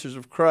and sisters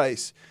of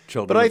Christ.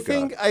 Children but of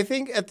God. I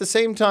think at the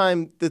same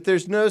time that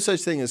there's no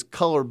such thing as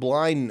color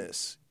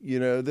blindness. You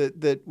know,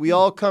 that we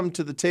all come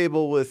to the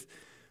table with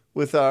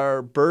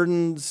our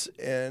burdens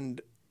and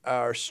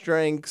our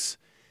strengths.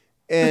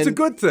 And it's a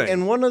good thing.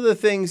 And one of the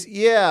things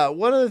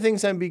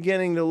I'm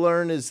beginning to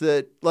learn is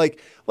that, like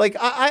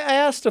I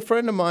asked a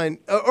friend of mine,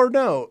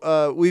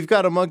 we've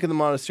got a monk in the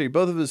monastery.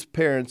 Both of his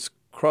parents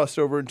crossed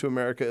over into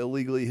America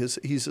illegally.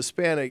 He's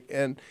Hispanic,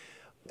 and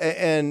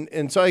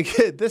so I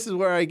get, this is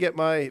where I get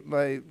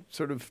my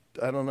sort of,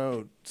 I don't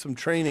know, some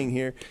training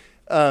here.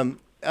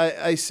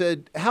 I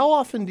said, "How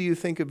often do you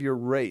think of your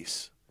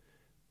race?"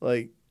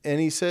 And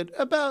he said,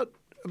 about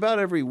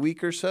every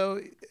week or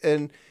so.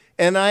 And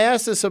I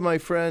asked this of my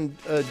friend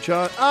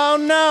John. Oh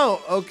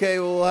no! Okay,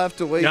 well, we'll have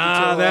to wait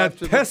until that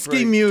after pesky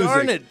the break. music.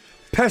 Darn it!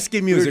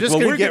 Pesky music. We're just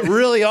going to get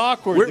really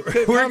awkward. We're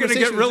going to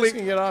get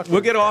really awkward.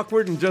 We'll get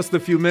awkward in just a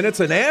few minutes,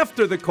 and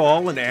after the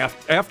call, and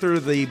after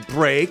the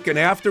break, and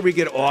after we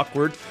get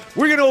awkward,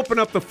 we're going to open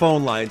up the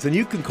phone lines, and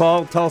you can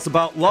call, tell us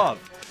about love.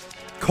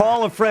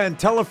 Call a friend,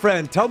 tell them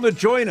to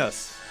join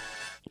us.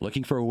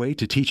 Looking for a way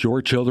to teach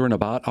your children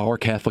about our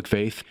Catholic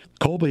faith?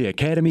 Colby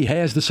Academy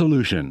has the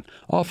solution,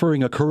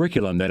 offering a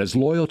curriculum that is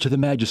loyal to the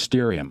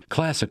magisterium,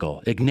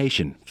 classical,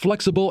 Ignatian,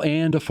 flexible,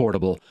 and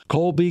affordable.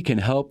 Colby can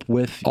help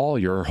with all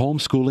your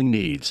homeschooling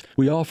needs.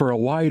 We offer a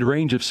wide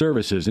range of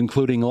services,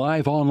 including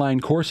live online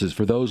courses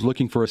for those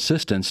looking for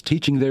assistance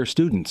teaching their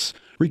students,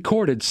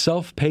 recorded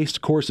self-paced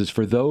courses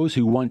for those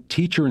who want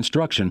teacher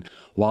instruction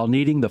while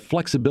needing the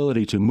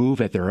flexibility to move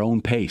at their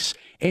own pace,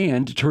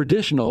 and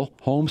traditional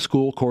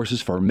homeschool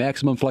courses for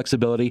maximum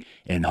flexibility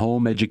and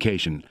home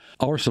education.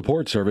 Our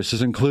support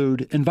services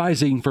include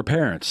advising for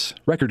parents,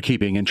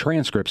 record-keeping and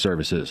transcript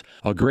services,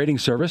 a grading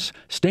service,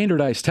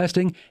 standardized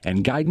testing,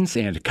 and guidance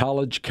and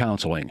college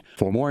counseling.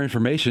 For more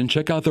information,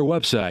 check out their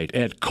website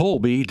at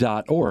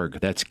kolbe.org.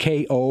 That's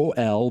KOLBE.org.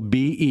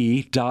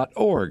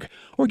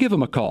 Or give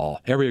them a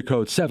call, area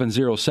code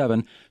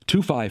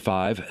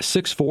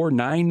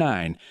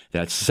 707-255-6499.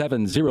 That's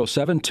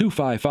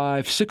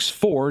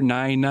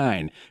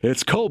 707-255-6499.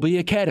 It's Colby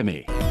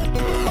Academy.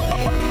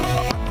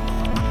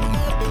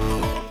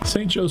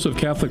 St. Joseph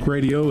Catholic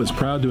Radio is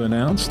proud to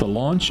announce the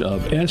launch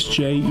of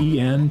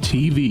SJEN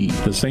TV,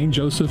 the St.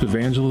 Joseph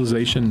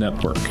Evangelization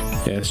Network.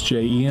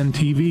 SJEN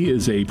TV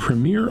is a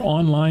premier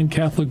online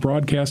Catholic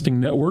broadcasting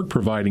network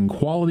providing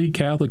quality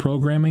Catholic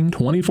programming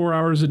 24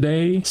 hours a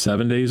day,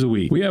 7 days a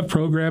week. We have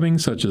programming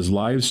such as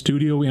live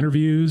studio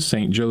interviews,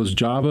 St. Joe's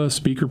Java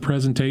speaker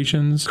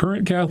presentations,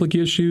 current Catholic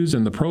issues,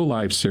 and the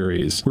Pro-Life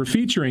series. We're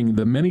featuring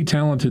the many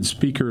talented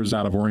speakers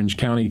out of Orange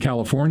County,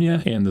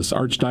 California, and this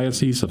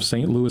Archdiocese of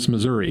St. Louis,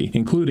 Missouri,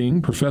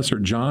 including Professor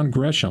John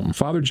Gresham,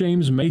 Father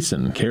James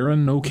Mason,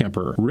 Karen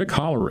Nokemper, Rick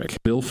Hollerick,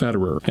 Bill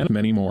Federer, and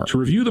many more. To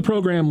review the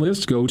program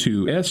list, go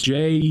to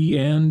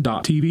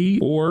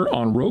sjen.tv or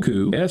on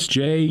Roku,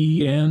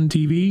 SJEN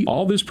TV.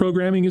 All this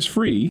programming is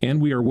free,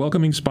 and we are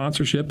welcoming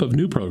sponsorship of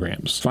new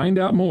programs. Find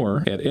out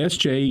more at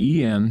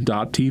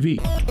sjen.tv.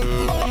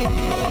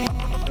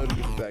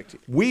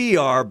 We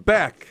are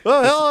back.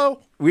 Oh, hello.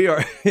 We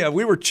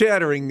were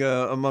chattering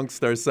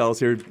amongst ourselves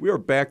here. We are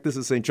back. This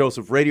is St.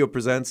 Joseph Radio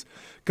Presents,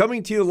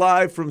 coming to you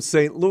live from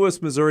St.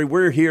 Louis, Missouri.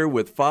 We're here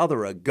with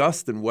Father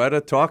Augustine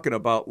Wetta talking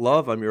about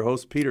love. I'm your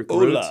host, Peter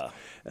Karutz,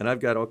 and I've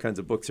got all kinds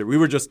of books here. We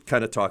were just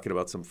kind of talking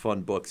about some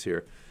fun books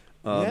here.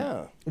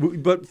 Yeah.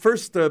 But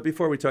first,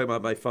 before we talk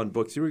about my fun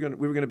books, we were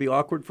gonna be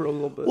awkward for a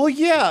little bit. Well,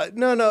 yeah,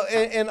 no,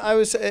 and I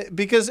was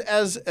because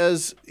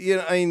as you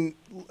know, I mean,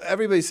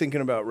 everybody's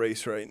thinking about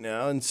race right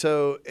now, and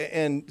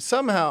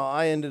somehow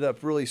I ended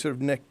up really sort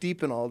of neck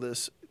deep in all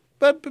this.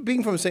 But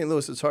being from St.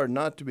 Louis, it's hard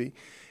not to be.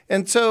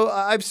 And so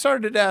I've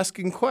started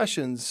asking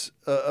questions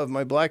of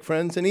my black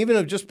friends and even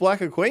of just black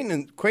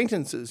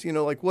acquaintances. You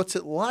know, like, what's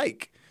it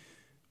like?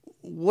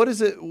 What's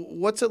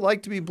it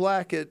like to be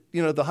black at,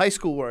 you know, the high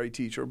school where I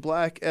teach, or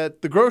black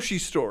at the grocery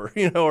store,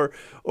 you know,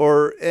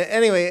 or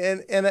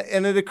anyway, and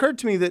it occurred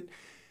to me that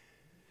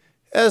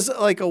as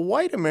like a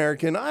white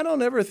American, I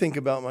don't ever think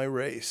about my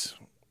race.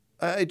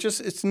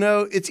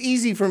 It's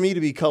easy for me to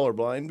be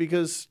colorblind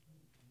because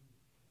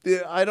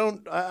I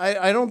don't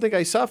think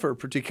I suffer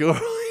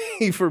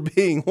particularly for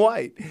being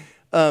white.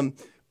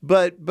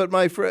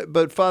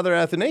 But Father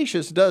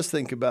Athanasius does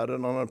think about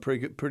it on a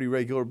pretty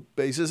regular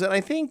basis, and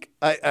I think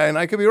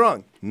I could be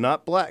wrong,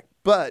 not black,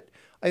 but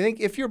I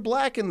think if you're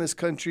black in this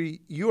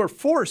country, you are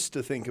forced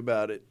to think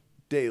about it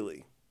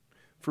daily,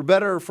 for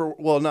better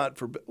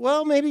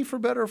or maybe for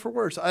better or for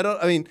worse.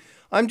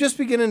 I'm just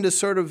beginning to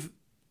sort of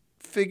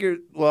figure.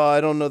 Well, I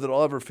don't know that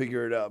I'll ever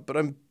figure it out, but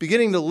I'm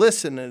beginning to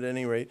listen at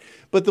any rate.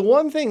 But the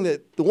one thing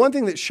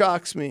that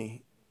shocks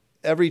me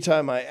every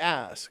time I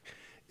ask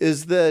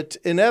is that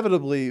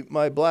inevitably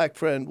my black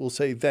friend will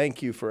say,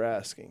 "Thank you for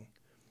asking."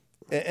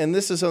 And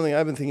this is something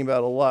I've been thinking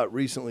about a lot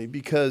recently,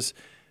 because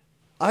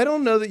I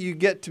don't know that you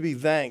get to be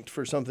thanked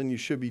for something you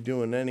should be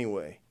doing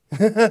anyway.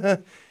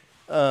 That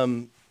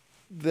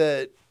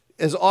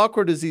as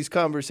awkward as these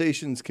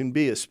conversations can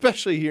be,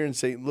 especially here in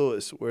St.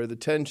 Louis, where the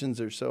tensions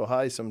are so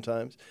high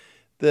sometimes,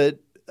 that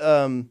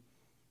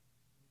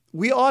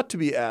we ought to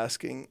be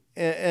asking.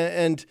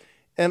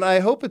 And I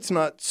hope it's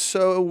not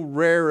so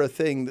rare a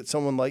thing that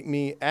someone like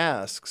me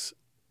asks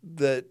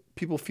that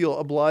people feel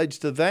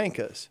obliged to thank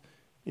us,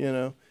 you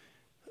know.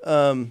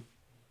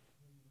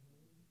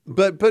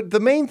 But the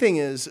main thing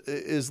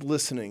is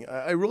listening.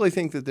 I really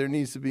think that there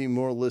needs to be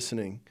more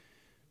listening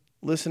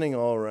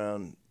all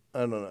around. I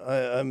don't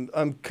know.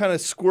 I'm kind of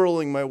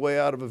squirreling my way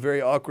out of a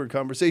very awkward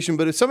conversation.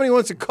 But if somebody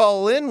wants to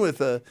call in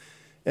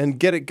and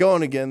get it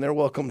going again, they're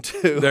welcome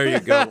to. There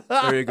you go.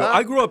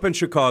 I grew up in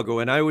Chicago,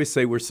 and I always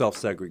say we're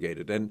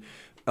self-segregated. And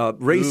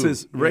race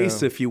is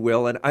race, if you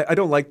will. And I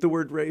don't like the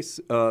word race,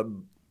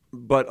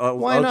 but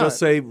I'll just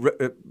say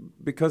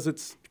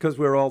because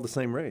we're all the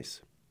same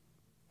race.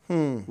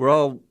 We're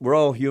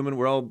all human.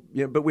 We're all,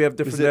 but we have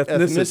different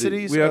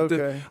ethnicities. We have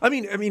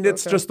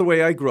it's just the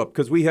way I grew up,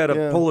 because we had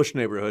a Polish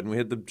neighborhood, and we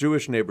had the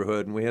Jewish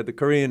neighborhood, and we had the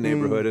Korean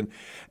neighborhood,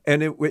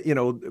 and it,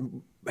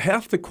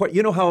 half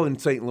the how in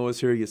St. Louis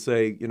here you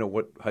say,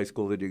 what high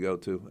school did you go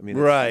to? I mean,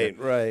 right.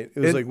 It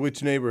was like,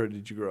 which neighborhood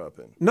did you grow up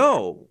in?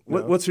 No.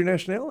 What's your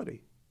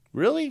nationality?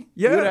 Really?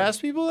 Yeah. You would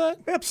ask people that?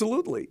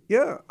 Absolutely.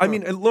 Yeah. I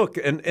mean, look,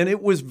 and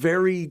it was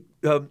very.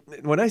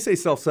 When I say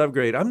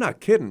self-segregated, I'm not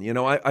kidding.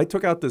 I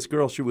took out this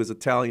girl. She was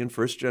Italian,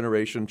 first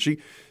generation.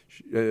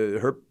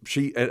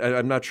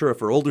 I'm not sure if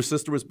her older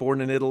sister was born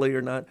in Italy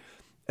or not.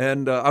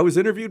 And I was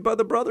interviewed by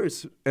the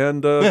brothers,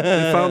 and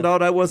they found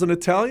out I wasn't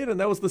Italian, and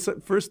that was the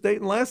first date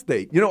and last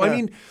date.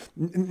 Nationality.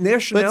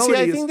 But see,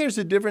 I think there's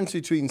a difference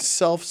between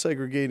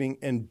self-segregating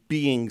and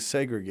being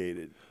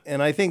segregated.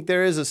 And I think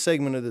there is a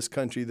segment of this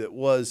country that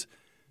was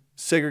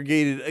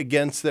segregated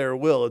against their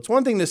will. It's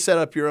one thing to set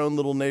up your own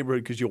little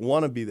neighborhood because you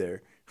want to be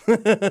there.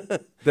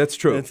 That's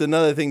true. And it's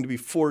another thing to be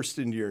forced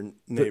into your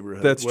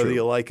neighborhood, that's whether true.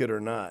 you like it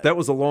or not. That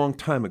was a long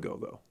time ago,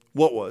 though.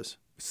 What was?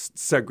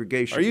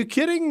 Segregation. Are you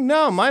kidding?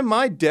 No,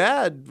 my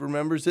dad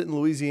remembers it in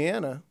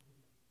Louisiana.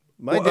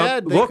 My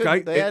dad,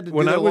 they had to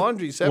do their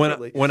laundry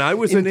separately. When I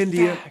was in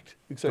Indiana.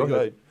 Go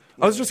ahead.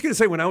 I was just going to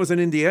say, when I was in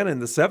Indiana in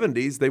the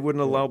 70s, they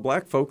wouldn't allow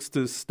black folks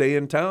to stay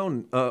in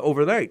town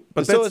overnight.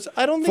 But so that's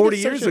I don't think 40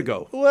 years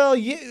ago. Well,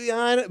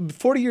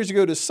 40 years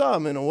ago to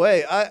some, in a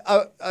way.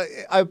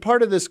 I'm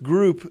part of this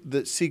group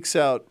that seeks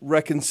out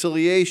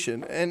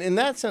reconciliation. And in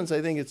that sense,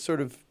 I think it's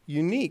sort of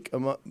unique.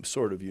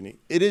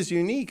 It is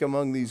unique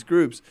among these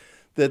groups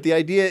that the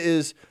idea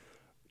is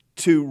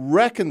to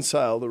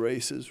reconcile the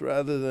races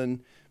rather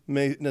than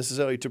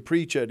necessarily to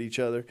preach at each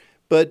other.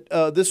 But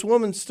this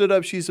woman stood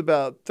up, she's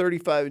about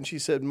 35, and she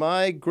said,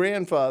 my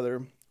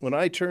grandfather, when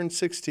I turned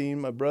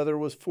 16, my brother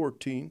was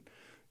 14,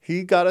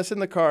 he got us in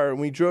the car, and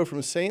we drove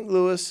from St.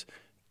 Louis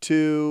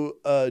to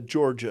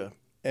Georgia.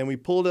 And we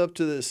pulled up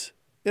to this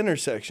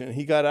intersection.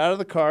 He got out of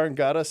the car and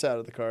got us out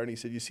of the car, and he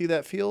said, you see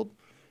that field?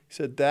 He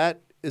said,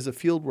 that is a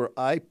field where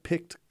I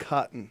picked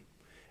cotton.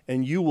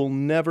 And you will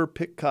never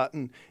pick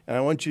cotton. And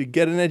I want you to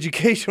get an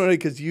education on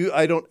it because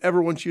I don't ever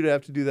want you to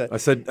have to do that. I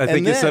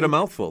think you said a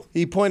mouthful.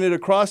 He pointed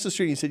across the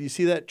street. He said, you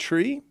see that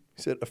tree?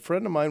 He said, a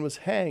friend of mine was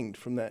hanged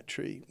from that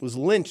tree, was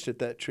lynched at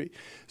that tree.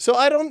 So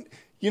I don't,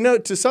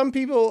 to some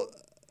people,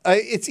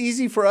 it's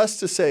easy for us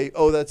to say,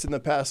 oh, that's in the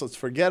past, let's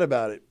forget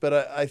about it. But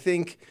I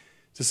think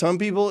to some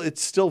people,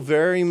 it's still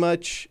very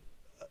much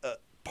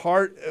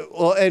part,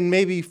 and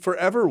maybe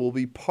forever will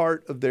be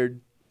part of their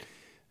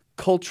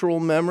cultural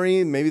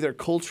memory, maybe their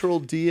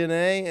cultural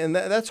DNA, and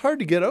that's hard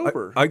to get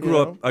over. I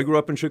grew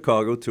up in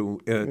Chicago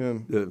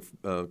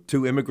to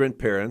two immigrant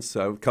parents.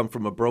 I come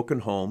from a broken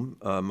home.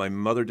 My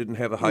mother didn't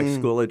have a high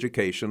school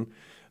education,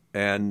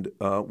 and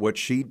what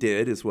she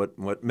did is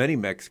what many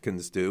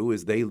Mexicans do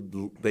is they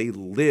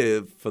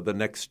live for the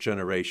next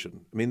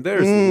generation. I mean,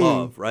 there's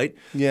love, right?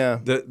 Yeah.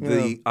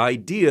 The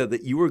idea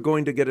that you were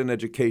going to get an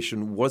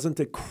education wasn't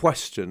a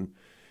question;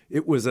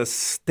 it was a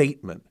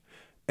statement,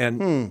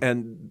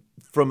 and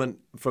from an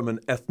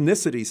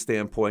ethnicity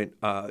standpoint,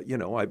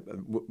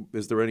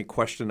 is there any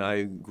question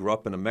I grew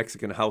up in a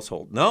Mexican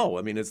household? No,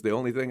 I mean it's the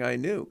only thing I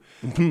knew.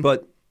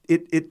 But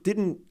it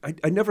didn't.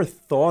 I never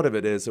thought of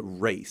it as a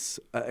race,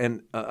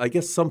 and I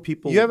guess some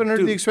people. You haven't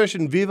heard the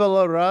expression "Viva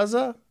la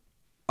Raza"?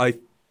 I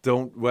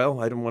don't.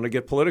 Well, I don't want to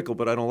get political,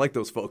 but I don't like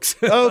those folks.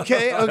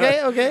 Okay.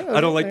 I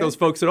don't like those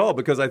folks at all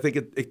because I think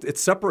it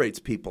separates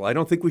people. I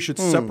don't think we should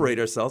separate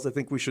ourselves. I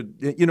think we should.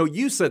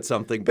 You said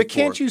something before. But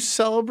can't you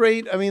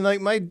celebrate? I mean,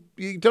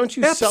 don't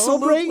you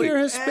celebrate your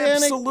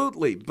Hispanic?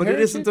 Absolutely, but heritage?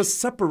 It isn't a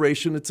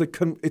separation.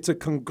 It's a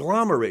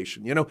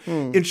conglomeration.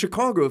 In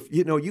Chicago, if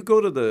you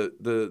go to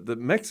the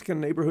Mexican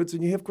neighborhoods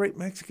and you have great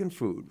Mexican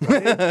food,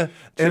 right?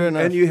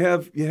 and you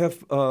have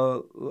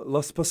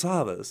Las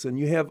Posadas, and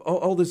you have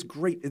all this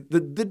great.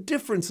 The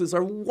differences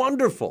are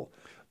wonderful.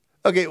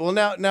 Okay, well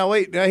now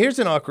wait. Now here's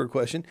an awkward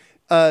question.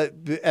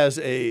 As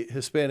a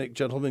Hispanic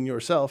gentleman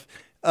yourself,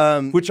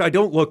 Which I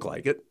don't look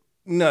like it.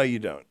 No, you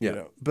don't. Yeah. You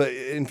don't. But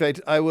in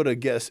fact, I would have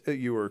guessed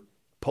you were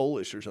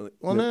Polish or something.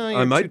 Well, no, I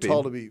you're might too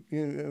tall to be.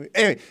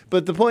 Anyway,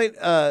 but the point,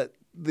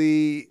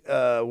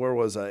 where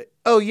was I?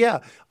 Oh, yeah.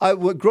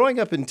 Growing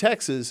up in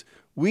Texas,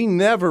 we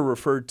never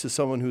referred to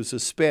someone who's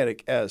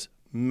Hispanic as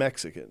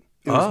Mexican.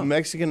 It was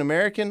Mexican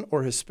American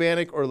or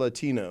Hispanic or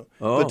Latino.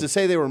 But to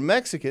say they were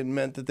Mexican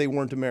meant that they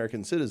weren't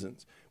American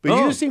citizens. But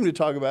you seem to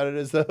talk about it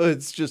as though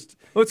it's just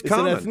it's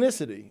common. an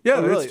ethnicity. Yeah,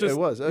 really, just, it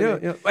was.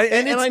 Okay. Yeah.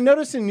 And I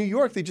noticed in New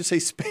York they just say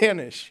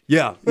Spanish.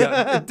 Yeah.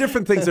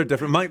 Different things are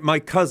different. My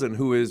cousin,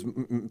 who is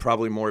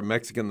probably more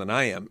Mexican than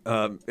I am,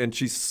 and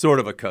she's sort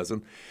of a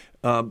cousin,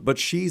 but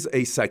she's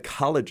a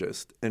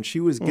psychologist, and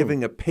she was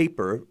giving a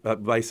paper.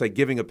 I say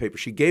giving a paper.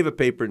 She gave a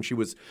paper, and she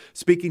was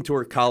speaking to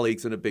her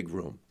colleagues in a big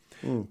room.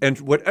 And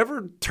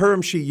whatever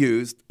term she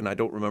used, and I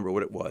don't remember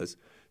what it was,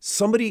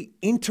 somebody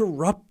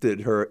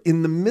interrupted her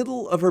in the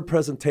middle of her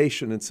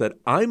presentation and said,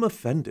 "I'm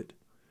offended."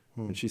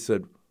 And she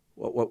said,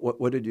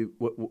 "What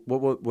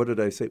did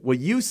I say?" "Well,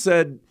 you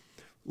said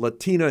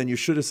Latina and you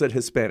should have said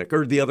Hispanic,"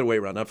 or the other way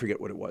around. I forget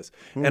what it was.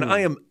 And I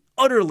am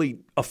utterly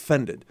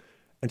offended.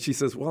 And she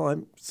says, "Well,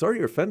 I'm sorry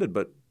you're offended,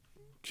 but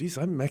geez,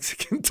 I'm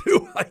Mexican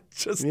too. I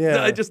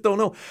just don't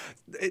know.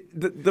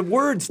 The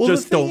words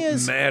just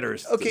don't matter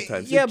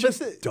sometimes. Yeah,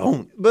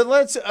 don't.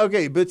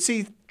 But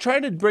see, try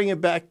to bring it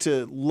back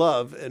to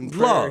love and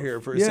prayer here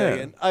for a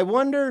second. I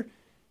wonder,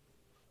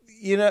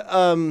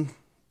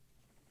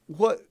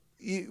 what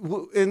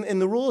in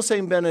the Rule of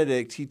St.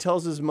 Benedict, he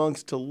tells his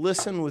monks to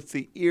listen with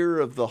the ear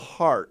of the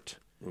heart.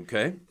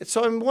 Okay.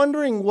 So I'm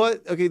wondering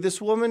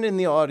this woman in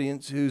the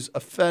audience who's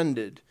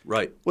offended.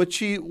 Right. What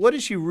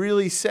is she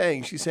really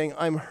saying? She's saying,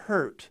 "I'm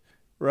hurt,"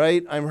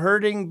 right? I'm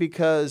hurting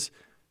because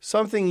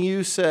something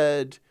you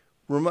said,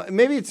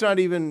 maybe it's not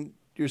even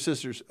your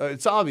sister's.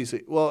 It's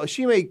obviously,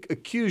 she may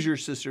accuse your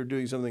sister of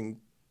doing something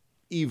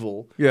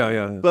evil.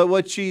 Yeah. But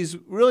what she's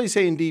really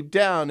saying deep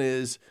down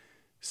is,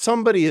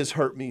 somebody has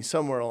hurt me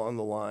somewhere along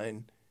the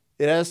line.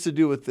 It has to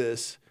do with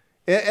this.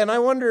 And I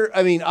wonder,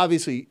 I mean,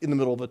 obviously in the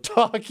middle of a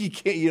talk,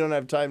 you don't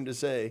have time to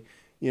say,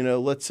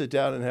 let's sit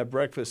down and have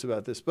breakfast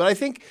about this. But I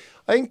think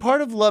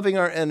part of loving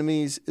our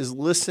enemies is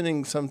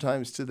listening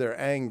sometimes to their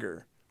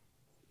anger,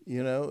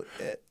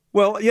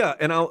 Well, yeah,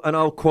 and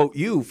I'll quote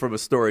you from a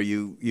story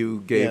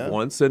you gave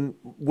once. And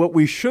what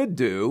we should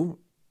do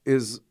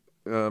is,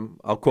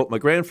 I'll quote my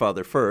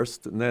grandfather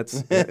first,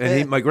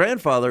 and my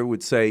grandfather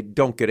would say,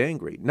 "Don't get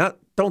angry.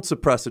 Don't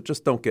suppress it,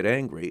 just don't get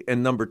angry."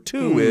 And number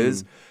two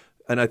is,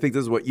 and I think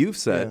this is what you've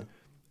said,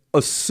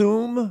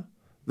 assume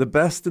the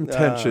best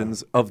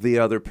intentions of the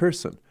other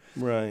person.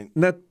 Right.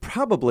 And that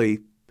probably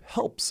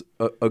helps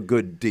a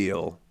good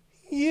deal.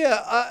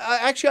 Yeah,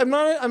 I'm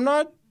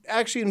not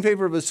actually in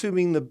favor of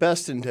assuming the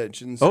best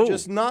intentions.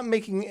 Just not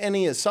making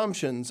any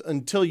assumptions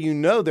until you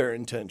know their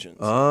intentions.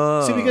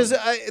 See, because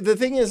the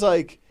thing is,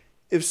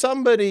 if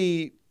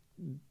somebody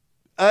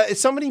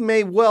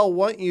may well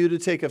want you to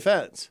take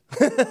offense.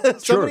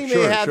 Somebody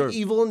may have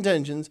evil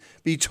intentions,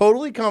 be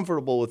totally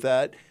comfortable with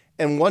that,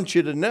 and want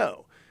you to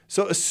know.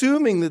 So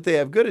assuming that they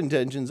have good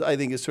intentions, I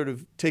think, is sort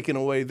of taking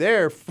away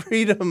their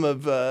freedom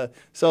of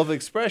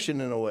self-expression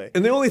in a way.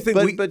 And the only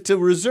thing but to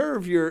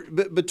reserve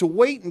but to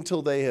wait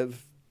until they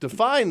have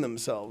defined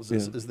themselves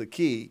is the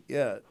key.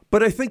 Yeah.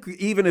 But I think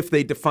even if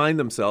they define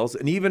themselves,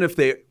 and even if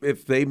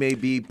they may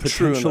be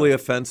potentially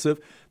offensive,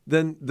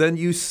 then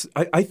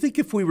I think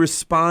if we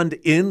respond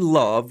in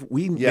love,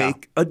 we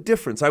make a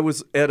difference. I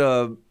was at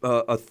a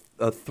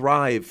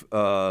Thrive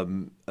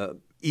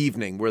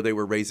evening where they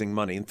were raising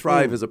money. And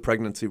Thrive is a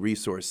pregnancy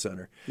resource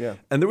center. Yeah.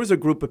 And there was a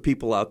group of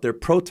people out there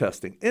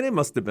protesting, and it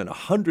must have been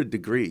 100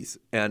 degrees,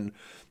 and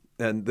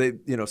they,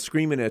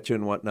 screaming at you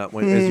and whatnot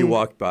as you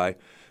walked by.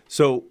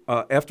 So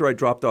after I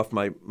dropped off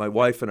my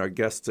wife and our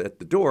guests at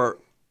the door,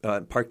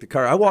 parked the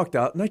car, I walked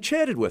out and I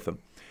chatted with them.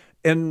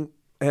 And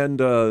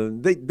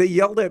they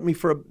yelled at me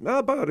for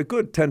about a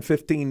good 10,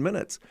 15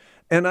 minutes.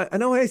 And I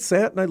know I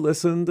sat and I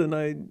listened and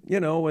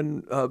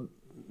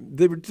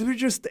they were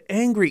just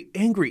angry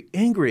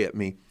at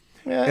me.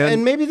 Yeah,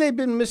 and maybe they've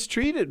been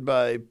mistreated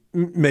by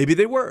maybe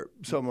they were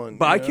someone.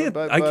 But I can't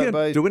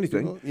do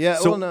anything. People. Yeah,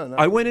 so no.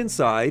 I went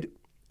inside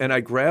and I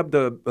grabbed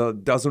a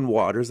dozen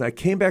waters. And I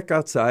came back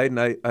outside and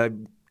I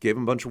gave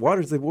them a bunch of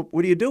waters. They said,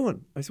 what are you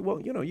doing? I said,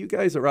 well, you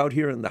guys are out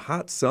here in the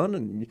hot sun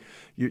and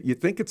you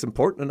think it's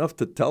important enough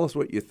to tell us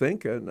what you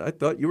think. And I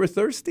thought you were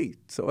thirsty.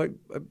 So I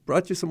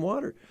brought you some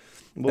water.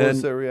 What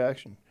was their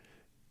reaction?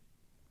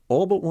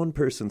 All but one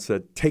person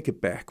said, take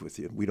it back with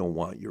you. We don't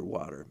want your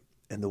water.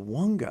 And the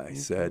one guy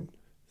said,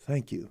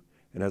 thank you.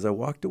 And as I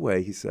walked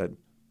away, he said,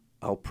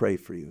 I'll pray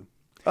for you.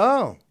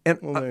 Oh, and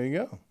there you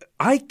go.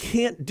 I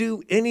can't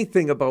do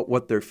anything about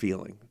what they're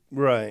feeling.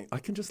 Right. I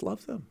can just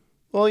love them.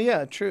 Well,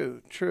 yeah,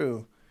 true.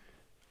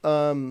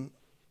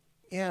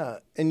 Yeah,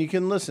 and you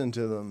can listen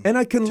to them. And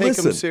I can take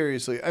listen. Them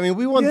seriously. I mean,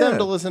 we want them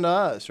to listen to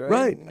us, right?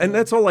 Right, and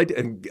that's all I did.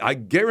 And I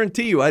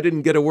guarantee you I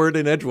didn't get a word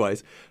in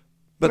edgewise.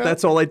 But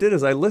that's all I did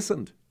is I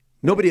listened.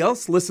 Nobody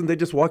else listened. They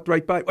just walked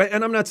right by.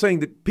 And I'm not saying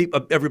that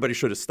everybody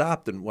should have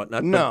stopped and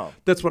whatnot. No.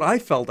 But that's what I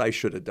felt I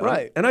should have done.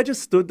 Right. And I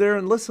just stood there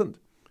and listened.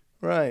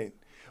 Right.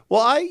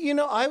 Well,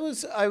 I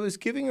was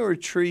giving a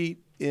retreat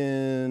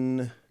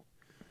in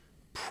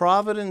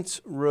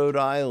Providence, Rhode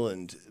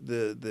Island.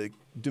 The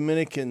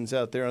Dominicans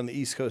out there on the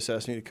East Coast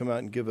asked me to come out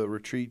and give a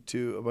retreat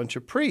to a bunch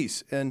of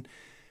priests. And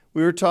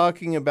we were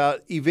talking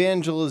about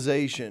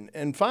evangelization.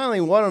 And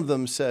finally, one of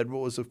them said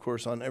what was, of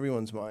course, on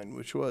everyone's mind,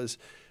 which was,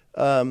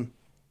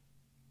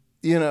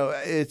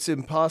 it's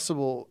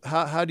impossible.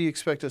 How do you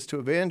expect us to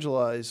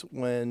evangelize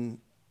when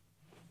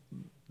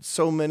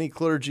so many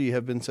clergy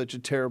have been such a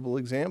terrible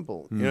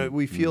example?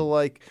 We feel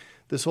like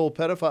this whole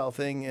pedophile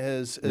thing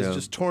has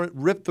just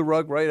ripped the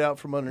rug right out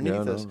from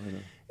underneath us.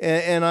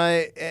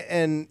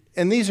 And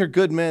these are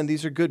good men.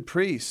 These are good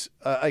priests.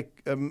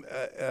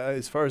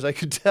 As far as I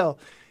could tell,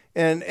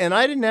 and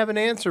I didn't have an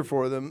answer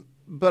for them.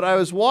 But I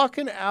was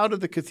walking out of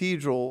the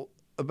cathedral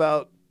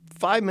about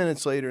 5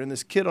 minutes later, and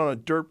this kid on a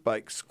dirt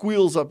bike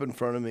squeals up in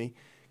front of me,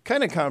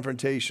 kind of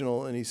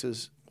confrontational, and he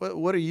says,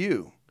 "What are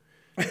you?"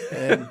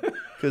 And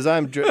because I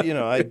dress you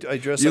like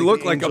look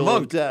the like angel a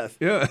monk. of death.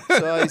 Yeah.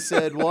 So I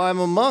said, "Well, I'm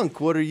a monk.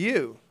 What are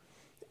you?"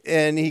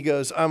 And he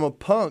goes, "I'm a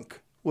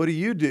punk. What do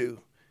you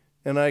do?"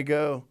 And I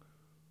go,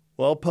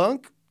 "Well,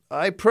 punk,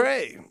 I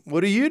pray.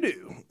 What do you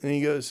do?" And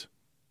he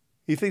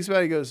thinks about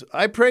it. He goes,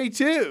 "I pray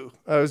too."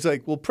 I was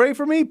like, "Well, pray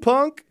for me,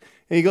 punk."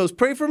 And he goes,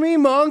 "Pray for me,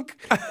 monk."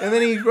 And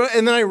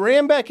then I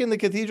ran back in the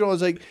cathedral. I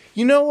was like,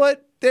 you know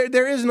what?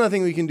 There is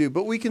nothing we can do,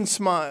 but we can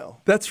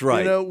smile. That's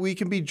right. We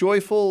can be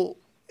joyful.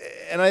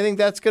 And I think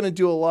that's going to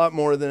do a lot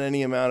more than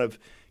any amount of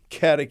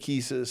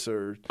catechesis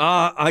or.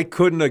 I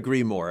couldn't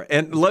agree more.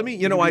 And let me,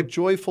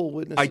 joyful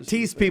witnesses. I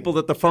tease people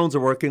that the phones are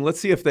working. Let's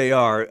see if they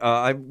are.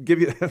 I give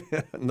you,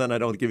 and then I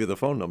don't give you the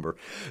phone number.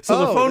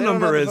 So the phone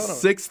number is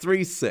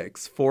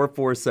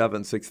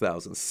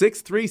 636-447-6000.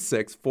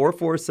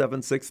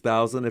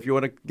 636-447-6000. If you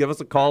want to give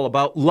us a call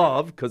about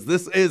love, because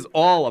this is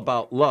all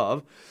about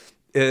love,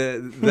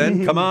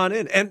 then come on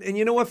in. And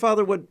you know what,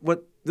 Father?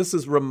 What this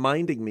is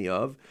reminding me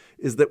of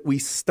is that we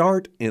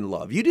start in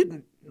love. You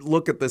didn't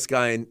look at this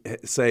guy and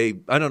say,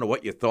 I don't know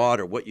what you thought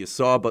or what you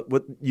saw, but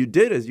what you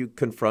did is you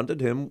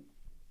confronted him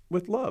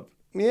with love.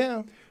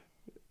 Yeah.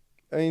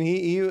 I mean,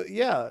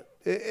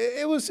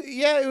 it was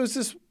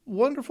this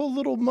wonderful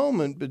little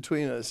moment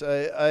between us.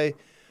 I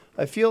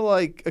feel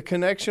like a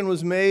connection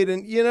was made,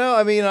 and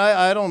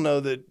I don't know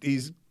that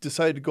he's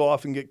decided to go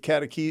off and get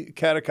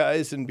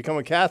catechized and become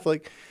a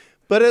Catholic.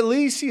 But at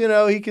least,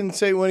 he can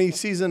say when he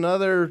sees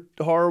another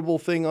horrible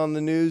thing on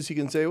the news, he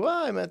can say,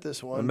 well, I met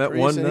this one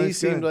priest, and he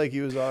seemed like he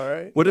was all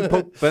right. What did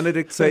Pope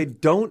Benedict say?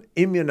 Don't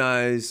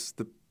immunize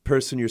the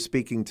person you're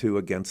speaking to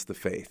against the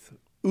faith.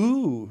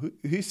 Ooh,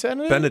 he said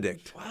it?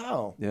 Benedict.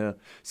 Wow. Yeah.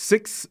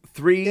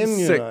 636.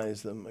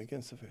 Immunize them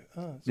against the faith.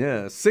 Oh,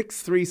 yeah.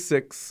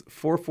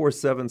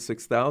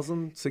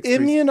 636-447-6000.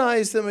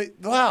 Immunize them.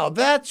 Wow,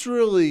 that's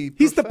really profound.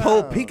 He's the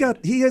Pope.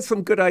 He has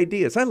some good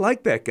ideas. I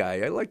like that guy.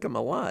 I like him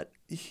a lot.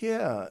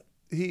 Yeah.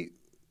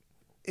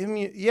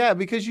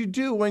 Because you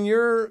do, when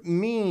you're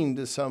mean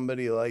to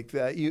somebody like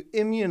that, you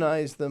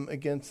immunize them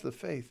against the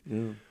faith.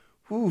 Yeah.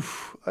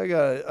 Oof, I'm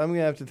going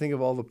to have to think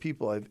of all the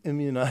people I've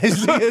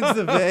immunized against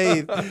the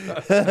faith.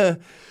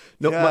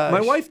 No,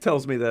 my wife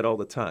tells me that all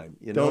the time.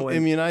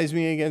 Immunize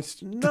me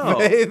against the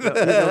faith.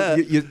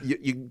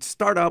 You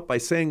start out by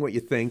saying what you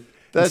think,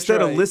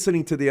 Instead right. of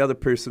listening to the other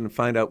person and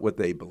find out what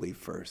they believe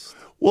first.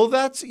 Well,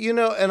 that's, and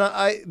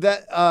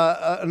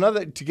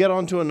another, to get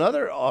onto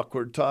another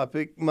awkward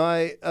topic,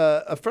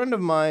 a friend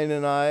of mine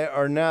and I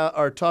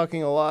are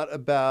talking a lot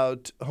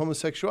about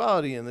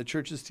homosexuality and the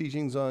church's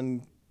teachings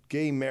on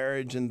gay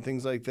marriage and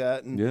things like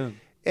that.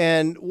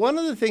 And one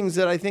of the things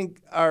that I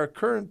think our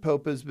current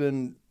Pope has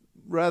been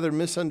rather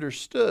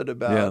misunderstood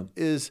about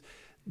is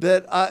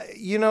that,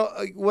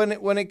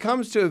 when it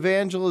comes to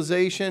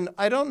evangelization,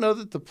 I don't know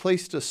that the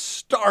place to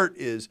start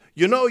is,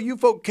 you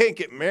folk can't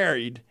get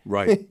married.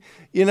 Right.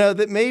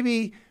 That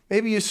maybe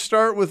you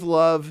start with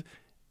love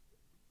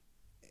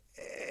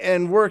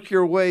and work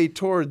your way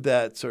toward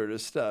that sort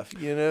of stuff.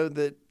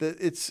 That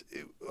it's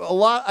a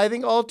lot. I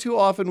think all too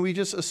often we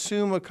just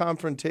assume a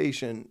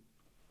confrontation.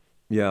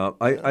 Yeah,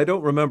 I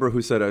don't remember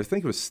who said it. I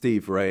think it was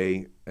Steve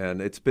Ray, and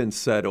it's been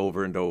said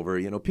over and over.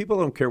 People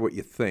don't care what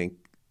you think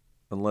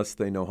unless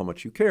they know how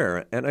much you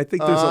care. And I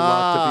think there's a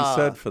lot to be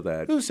said for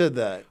that. Who said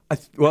that?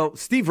 Well,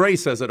 Steve Ray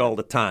says it all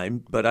the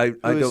time, but I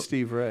don't. Who is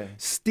Steve Ray?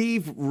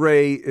 Steve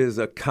Ray is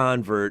a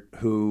convert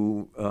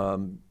who,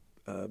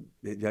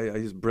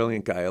 he's a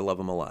brilliant guy. I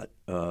love him a lot.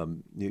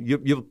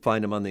 You'll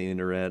find him on the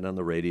internet, on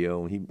the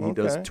radio. He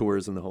does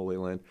tours in the Holy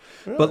Land.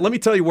 Really? But let me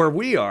tell you where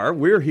we are.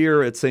 We're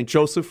here at St.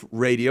 Joseph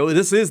Radio.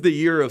 This is the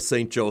year of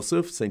St.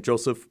 Joseph. St.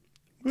 Joseph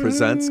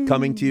Presents,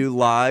 coming to you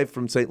live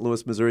from St.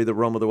 Louis, Missouri, the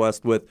Rome of the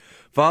West, with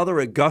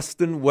Father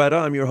Augustine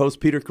Wetta. I'm your host,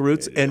 Peter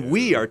Karutz, and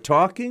we are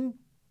talking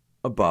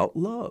about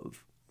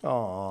love.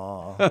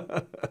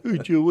 Aww.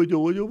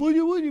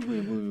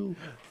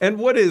 And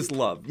what is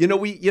love?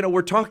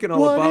 We're talking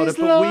all about it,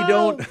 but we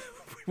don't.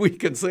 We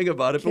can sing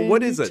about it, but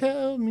what is it?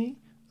 Tell me.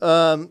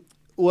 Well,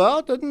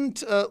 it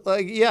doesn't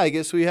I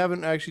guess we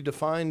haven't actually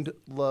defined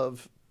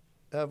love,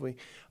 have we?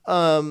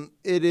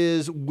 It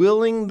is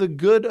willing the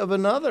good of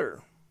another.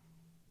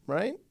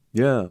 Right?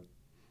 Yeah,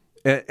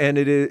 and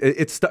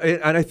it's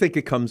and I think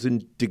it comes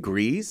in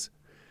degrees.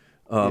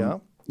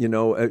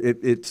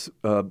 It's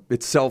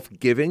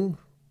self-giving,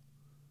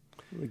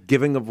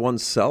 giving of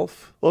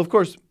oneself. Well, of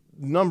course,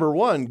 number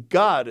one,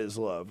 God is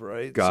love,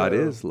 right? God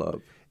is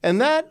love, and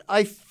that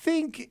I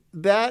think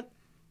that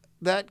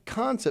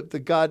concept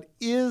that God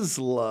is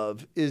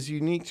love is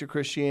unique to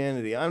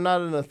Christianity. I'm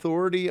not an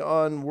authority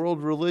on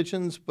world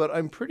religions, but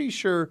I'm pretty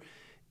sure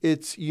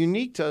it's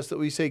unique to us that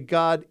we say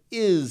God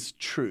is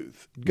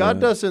truth. God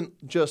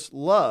doesn't just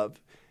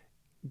love.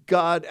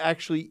 God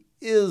actually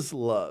is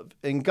love.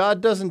 And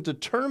God doesn't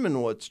determine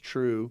what's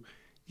true.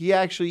 He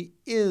actually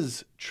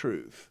is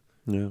truth.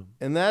 Yeah.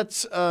 And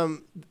that's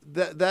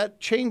that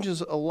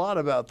changes a lot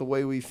about the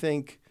way we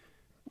think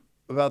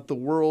about the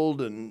world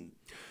and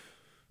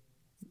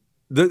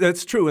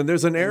that's true, and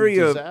there's an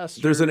area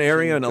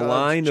and a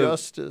line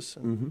justice.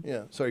 of justice.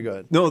 Yeah, sorry, go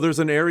ahead. No, there's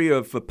an area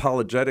of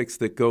apologetics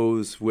that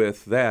goes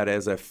with that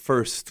as a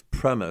first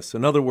premise.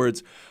 In other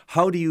words,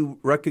 how do you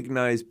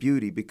recognize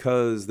beauty?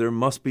 Because there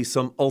must be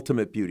some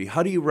ultimate beauty.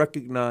 How do you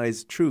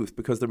recognize truth?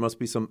 Because there must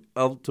be some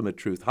ultimate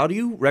truth. How do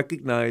you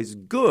recognize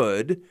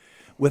good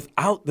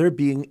without there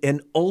being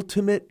an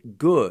ultimate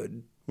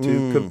good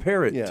to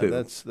compare it to?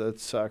 Yeah,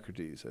 that's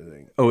Socrates, I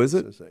think. Oh, is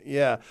it?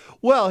 Yeah.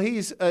 Well,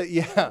 he's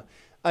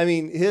I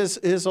mean,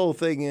 his whole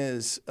thing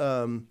is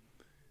that,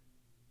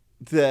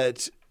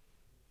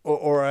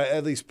 or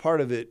at least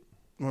part of it,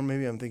 or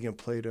maybe I'm thinking of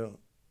Plato.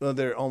 Well,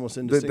 they're almost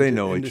indistinguishable. They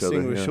know each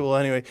other. Yeah.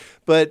 Anyway.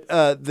 But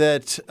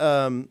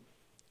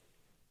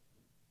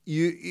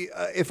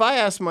if I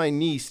ask my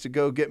niece to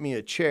go get me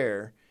a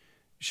chair,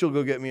 she'll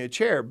go get me a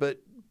chair.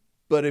 But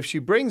if she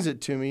brings it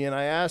to me and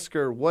I ask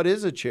her what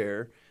is a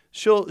chair,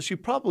 she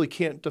probably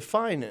can't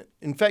define it.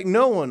 In fact,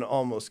 no one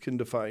almost can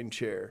define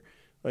chair.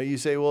 You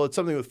say, well, it's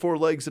something with 4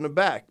 legs and a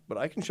back, but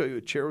I can show you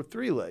a chair with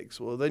 3 legs.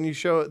 Well, then you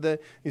show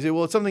it. You say,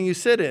 well, it's something you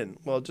sit in.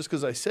 Well, just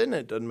because I sit in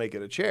it doesn't make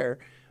it a chair.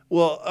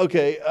 Well,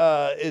 okay,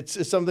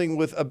 it's something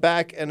with a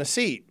back and a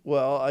seat.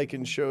 Well, I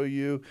can show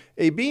you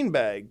a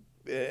beanbag,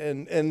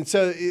 and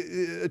so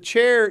a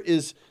chair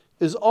is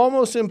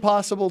almost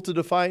impossible to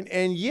define,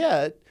 and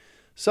yet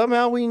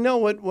somehow we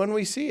know it when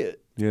we see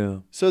it. Yeah.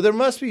 So there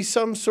must be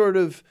some sort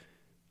of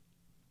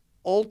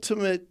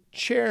ultimate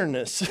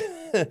chairness.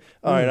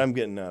 All right, I'm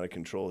getting out of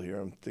control here.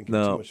 I'm thinking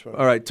too much about it.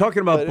 All right,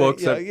 talking about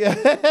books.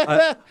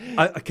 Yeah.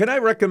 Can I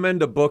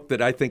recommend a book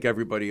that I think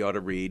everybody ought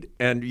to read?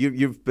 And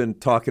you've been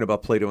talking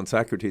about Plato and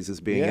Socrates as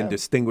being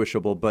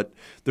indistinguishable, but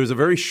there's a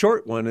very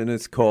short one, and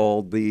it's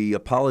called The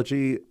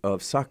Apology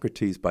of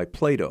Socrates by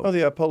Plato. Oh,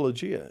 the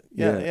Apologia.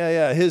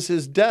 Yeah.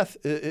 His death.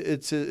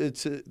 It's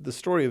the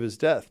story of his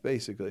death,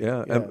 basically.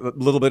 Yeah, and a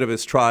little bit of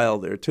his trial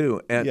there too.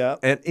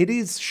 And it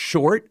is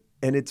short,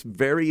 and it's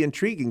very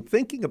intriguing.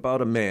 Thinking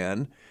about a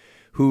man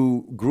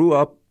who grew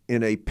up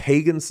in a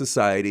pagan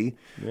society,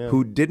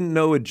 who didn't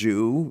know a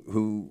Jew,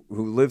 who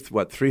lived,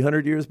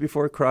 300 years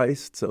before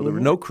Christ, so there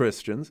were no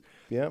Christians.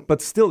 Yeah.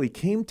 But still, he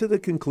came to the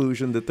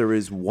conclusion that there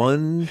is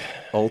one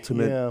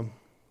ultimate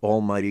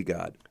almighty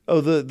God. Oh,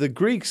 the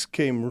Greeks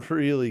came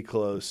really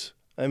close.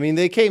 I mean,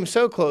 they came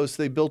so close,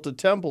 they built a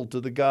temple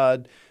to the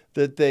god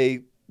that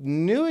they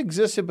knew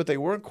existed, but they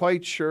weren't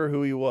quite sure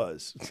who he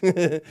was.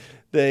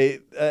 They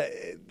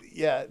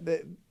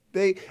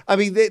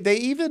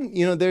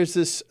even, there's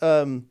this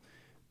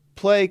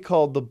play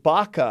called The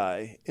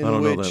Bacchae,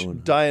 in which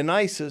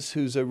Dionysus,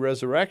 who's a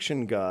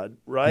resurrection god,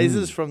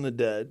 rises from the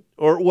dead,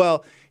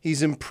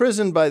 he's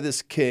imprisoned by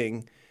this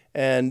king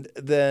and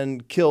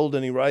then killed,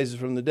 and he rises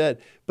from the dead.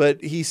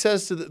 But he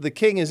says to the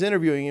king is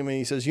interviewing him, and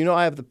he says,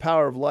 I have the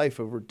power of life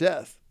over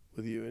death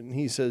with you. And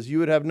he says, you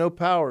would have no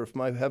power if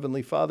my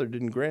heavenly Father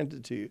didn't grant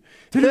it to you.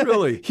 Did he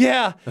really?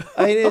 Yeah.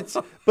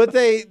 But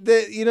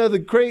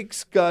the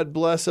Greeks, God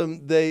bless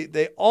them,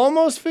 they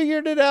almost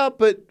figured it out,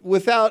 but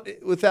without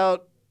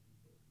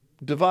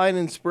divine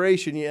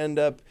inspiration, you end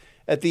up,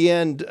 at the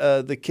end,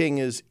 the king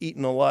is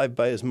eaten alive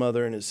by his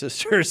mother and his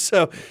sisters.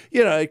 So,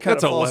 it kind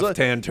That's of falls. That's a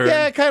left-hand turn.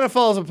 Yeah, it kind of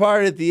falls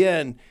apart at the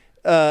end.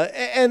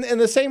 And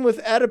the same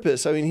with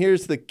Oedipus. I mean,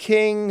 here's the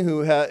king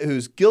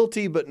who's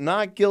guilty but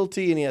not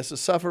guilty, and he has to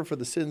suffer for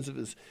the sins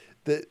of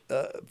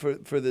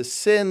for the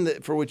sin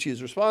for which he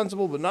is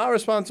responsible but not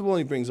responsible, and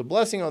he brings a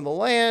blessing on the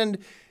land,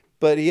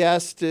 but he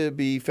has to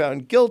be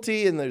found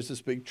guilty, and there's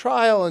this big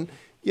trial, and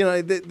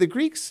the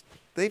Greeks.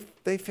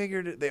 They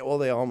figured it. They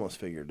almost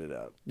figured it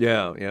out.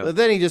 Yeah. But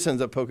then he just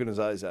ends up poking his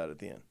eyes out at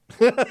the end.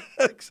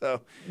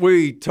 So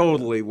we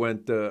totally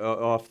went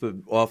off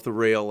the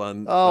rail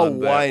on. Oh, on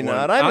why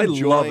not? I'm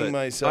enjoying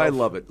myself. I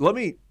love it. Let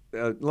me.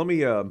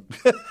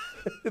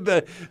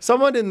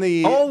 Someone in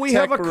the we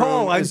have a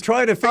call. I was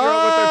trying to figure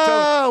out what they're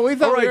telling. We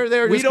thought they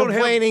were just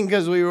complaining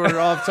because we were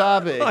off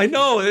topic. I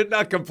know they're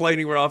not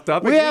complaining. We're off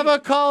topic. We have a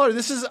caller.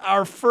 This is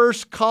our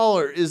first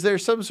caller. Is there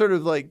some sort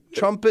of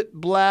trumpet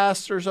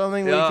blast or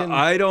something?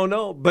 I don't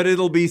know, but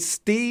it'll be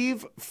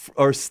Steve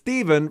or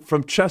Steven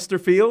from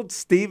Chesterfield.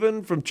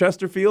 Steven from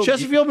Chesterfield.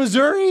 Chesterfield,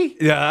 Missouri.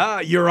 Yeah,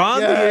 you're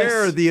on the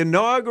air. The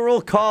inaugural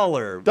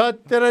caller.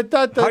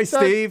 Hi,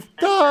 Steve.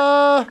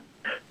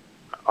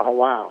 Oh,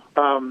 wow.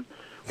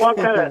 Well, I've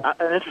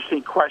got an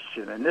interesting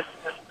question. And this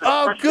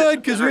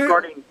good, because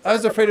I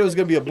was afraid it was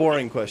going to be a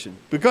boring question.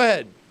 But go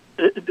ahead.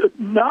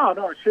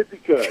 No, it should be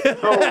good.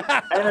 So,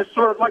 and it's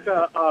sort of like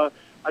a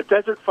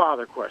Desert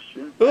Father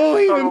question. Oh,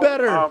 even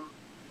better.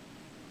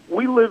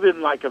 We live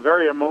in a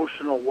very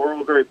emotional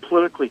world, very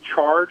politically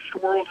charged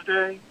world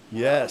today.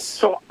 Yes.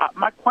 So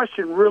my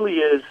question really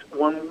is,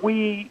 when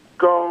we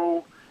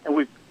go and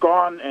we've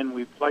gone and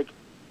we've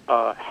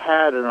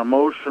had an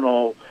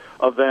emotional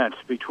event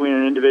between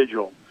an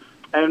individual,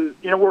 and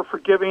we're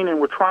forgiving and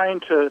we're trying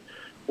to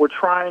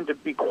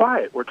be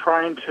quiet, we're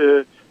trying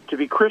to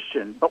be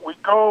Christian, but we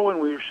go and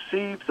we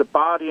receive the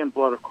body and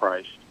blood of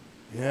Christ.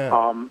 Yeah.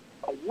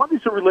 What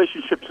is the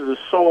relationship to the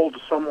soul to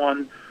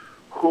someone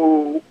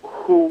who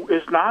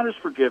is not as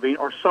forgiving,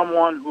 or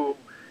someone who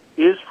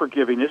is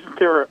forgiving? Isn't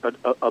there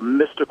a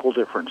mystical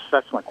difference?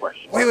 That's my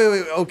question. Wait.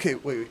 Okay,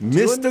 wait.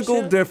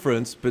 Mystical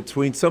difference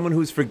between someone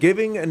who's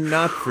forgiving and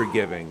not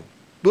forgiving.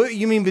 What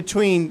you mean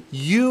between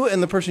you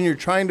and the person you're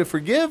trying to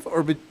forgive,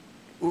 or?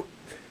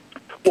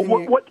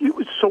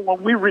 So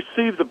when we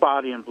receive the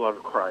body and blood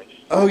of Christ,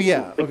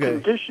 the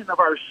condition of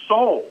our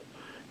soul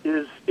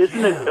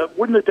isn't it?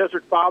 Wouldn't the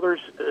Desert Fathers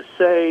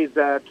say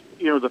that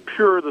the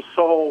purer the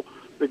soul,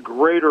 the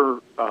greater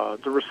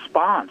the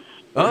response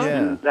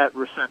in that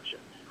reception?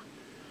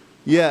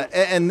 Yeah,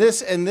 and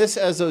this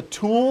as a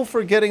tool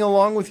for getting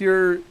along with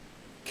your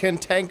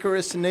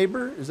cantankerous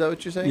neighbor? Is that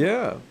what you're saying?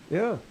 Yeah.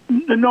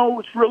 No,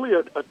 it's really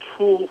a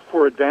tool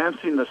for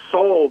advancing the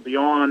soul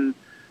beyond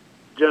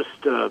just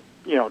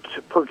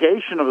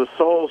purgation of the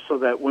soul, so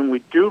that when we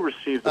do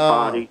receive the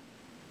body,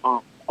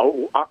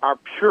 our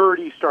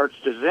purity starts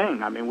to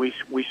zing. I mean, we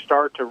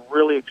start to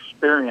really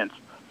experience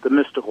the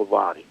mystical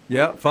body.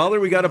 Yeah, Father,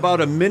 we got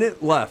about a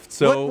minute left.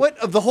 So what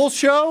of the whole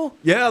show?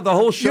 Yeah, the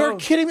whole show. You're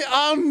kidding me?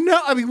 Oh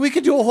no! I mean, we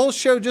could do a whole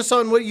show just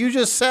on what you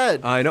just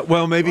said. I know.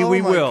 Well, maybe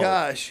we will. Oh my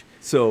gosh!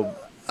 So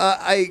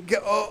I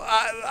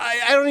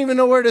don't even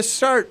know where to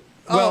start.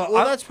 Well,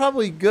 that's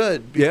probably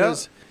good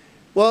because. Yeah.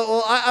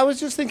 Well, I was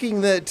just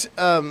thinking that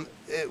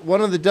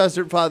one of the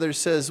Desert Fathers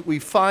says we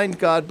find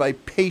God by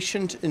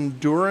patient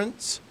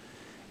endurance,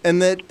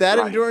 and that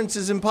endurance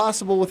is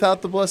impossible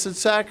without the Blessed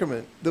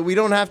Sacrament. That we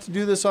don't have to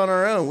do this on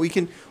our own. We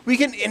can.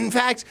 In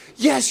fact,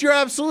 yes, you're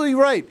absolutely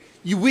right.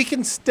 We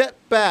can step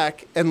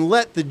back and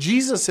let the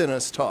Jesus in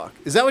us talk.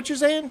 Is that what you're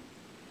saying?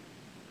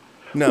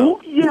 No.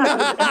 Well,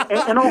 yeah,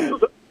 and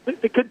also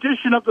the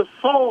condition of the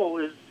soul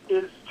is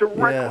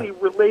directly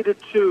related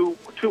to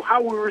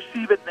how we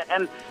receive it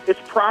and its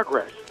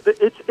progress.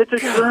 It's a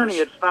journey.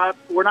 It's not.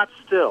 We're not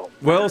still.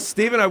 Well,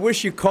 Stephen, I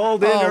wish you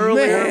called in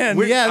earlier. Man.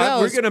 We're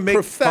going to make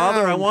profound.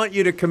 Father. I want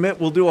you to commit.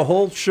 We'll do a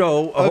whole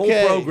show,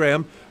 whole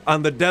program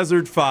on the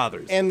Desert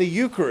Fathers and the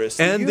Eucharist,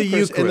 and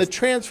the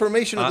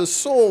transformation of the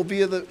soul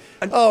via the.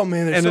 Oh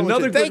man! There's so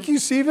much. Thank you,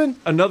 Stephen.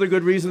 Another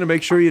good reason to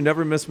make sure you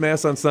never miss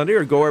Mass on Sunday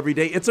or go every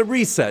day. It's a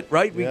reset,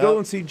 right? We go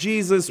and see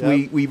Jesus.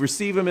 Yep. We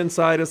receive Him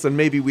inside us, and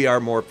maybe we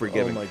are more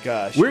forgiving. Oh my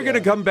gosh! We're going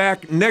to come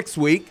back next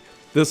week.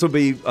 This will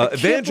be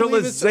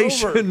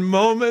evangelization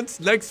moments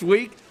next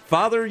week.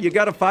 Father, you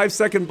got a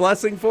 5-second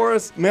blessing for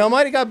us? May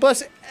Almighty God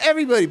bless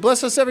everybody.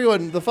 Bless us,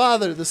 everyone. The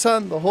Father, the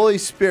Son, the Holy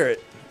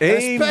Spirit. And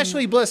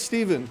especially bless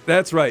Stephen.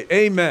 That's right.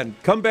 Amen.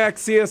 Come back,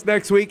 see us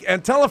next week,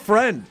 and tell a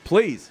friend,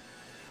 please.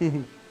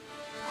 You've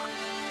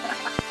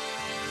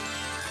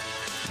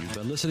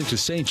been listening to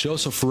St.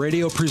 Joseph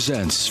Radio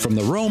Presents from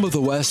the Rome of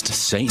the West,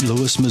 St.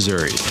 Louis,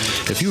 Missouri.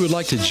 If you would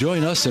like to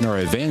join us in our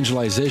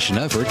evangelization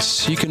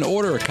efforts, you can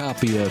order a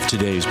copy of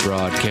today's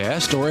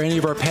broadcast or any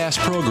of our past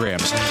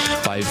programs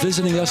by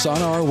visiting us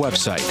on our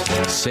website,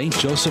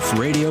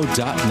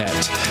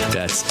 stjosephradio.net.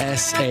 That's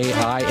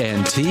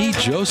SAINT,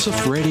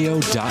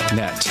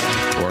 josephradio.net.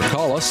 Or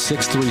call us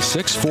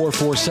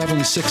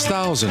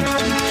 636-447-6000.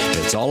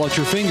 It's all at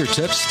your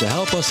fingertips to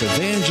help us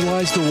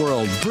evangelize the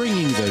world,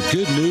 bringing the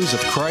good news of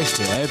Christ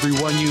to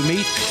everyone you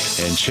meet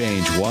and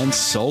change one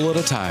soul at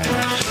a time.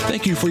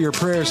 Thank you for your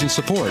prayers and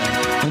support.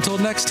 Until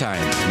next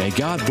time, may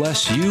God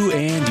bless you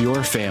and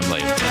your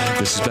family.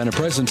 This has been a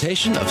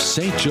presentation of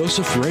St.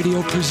 Joseph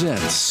Radio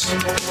Presents.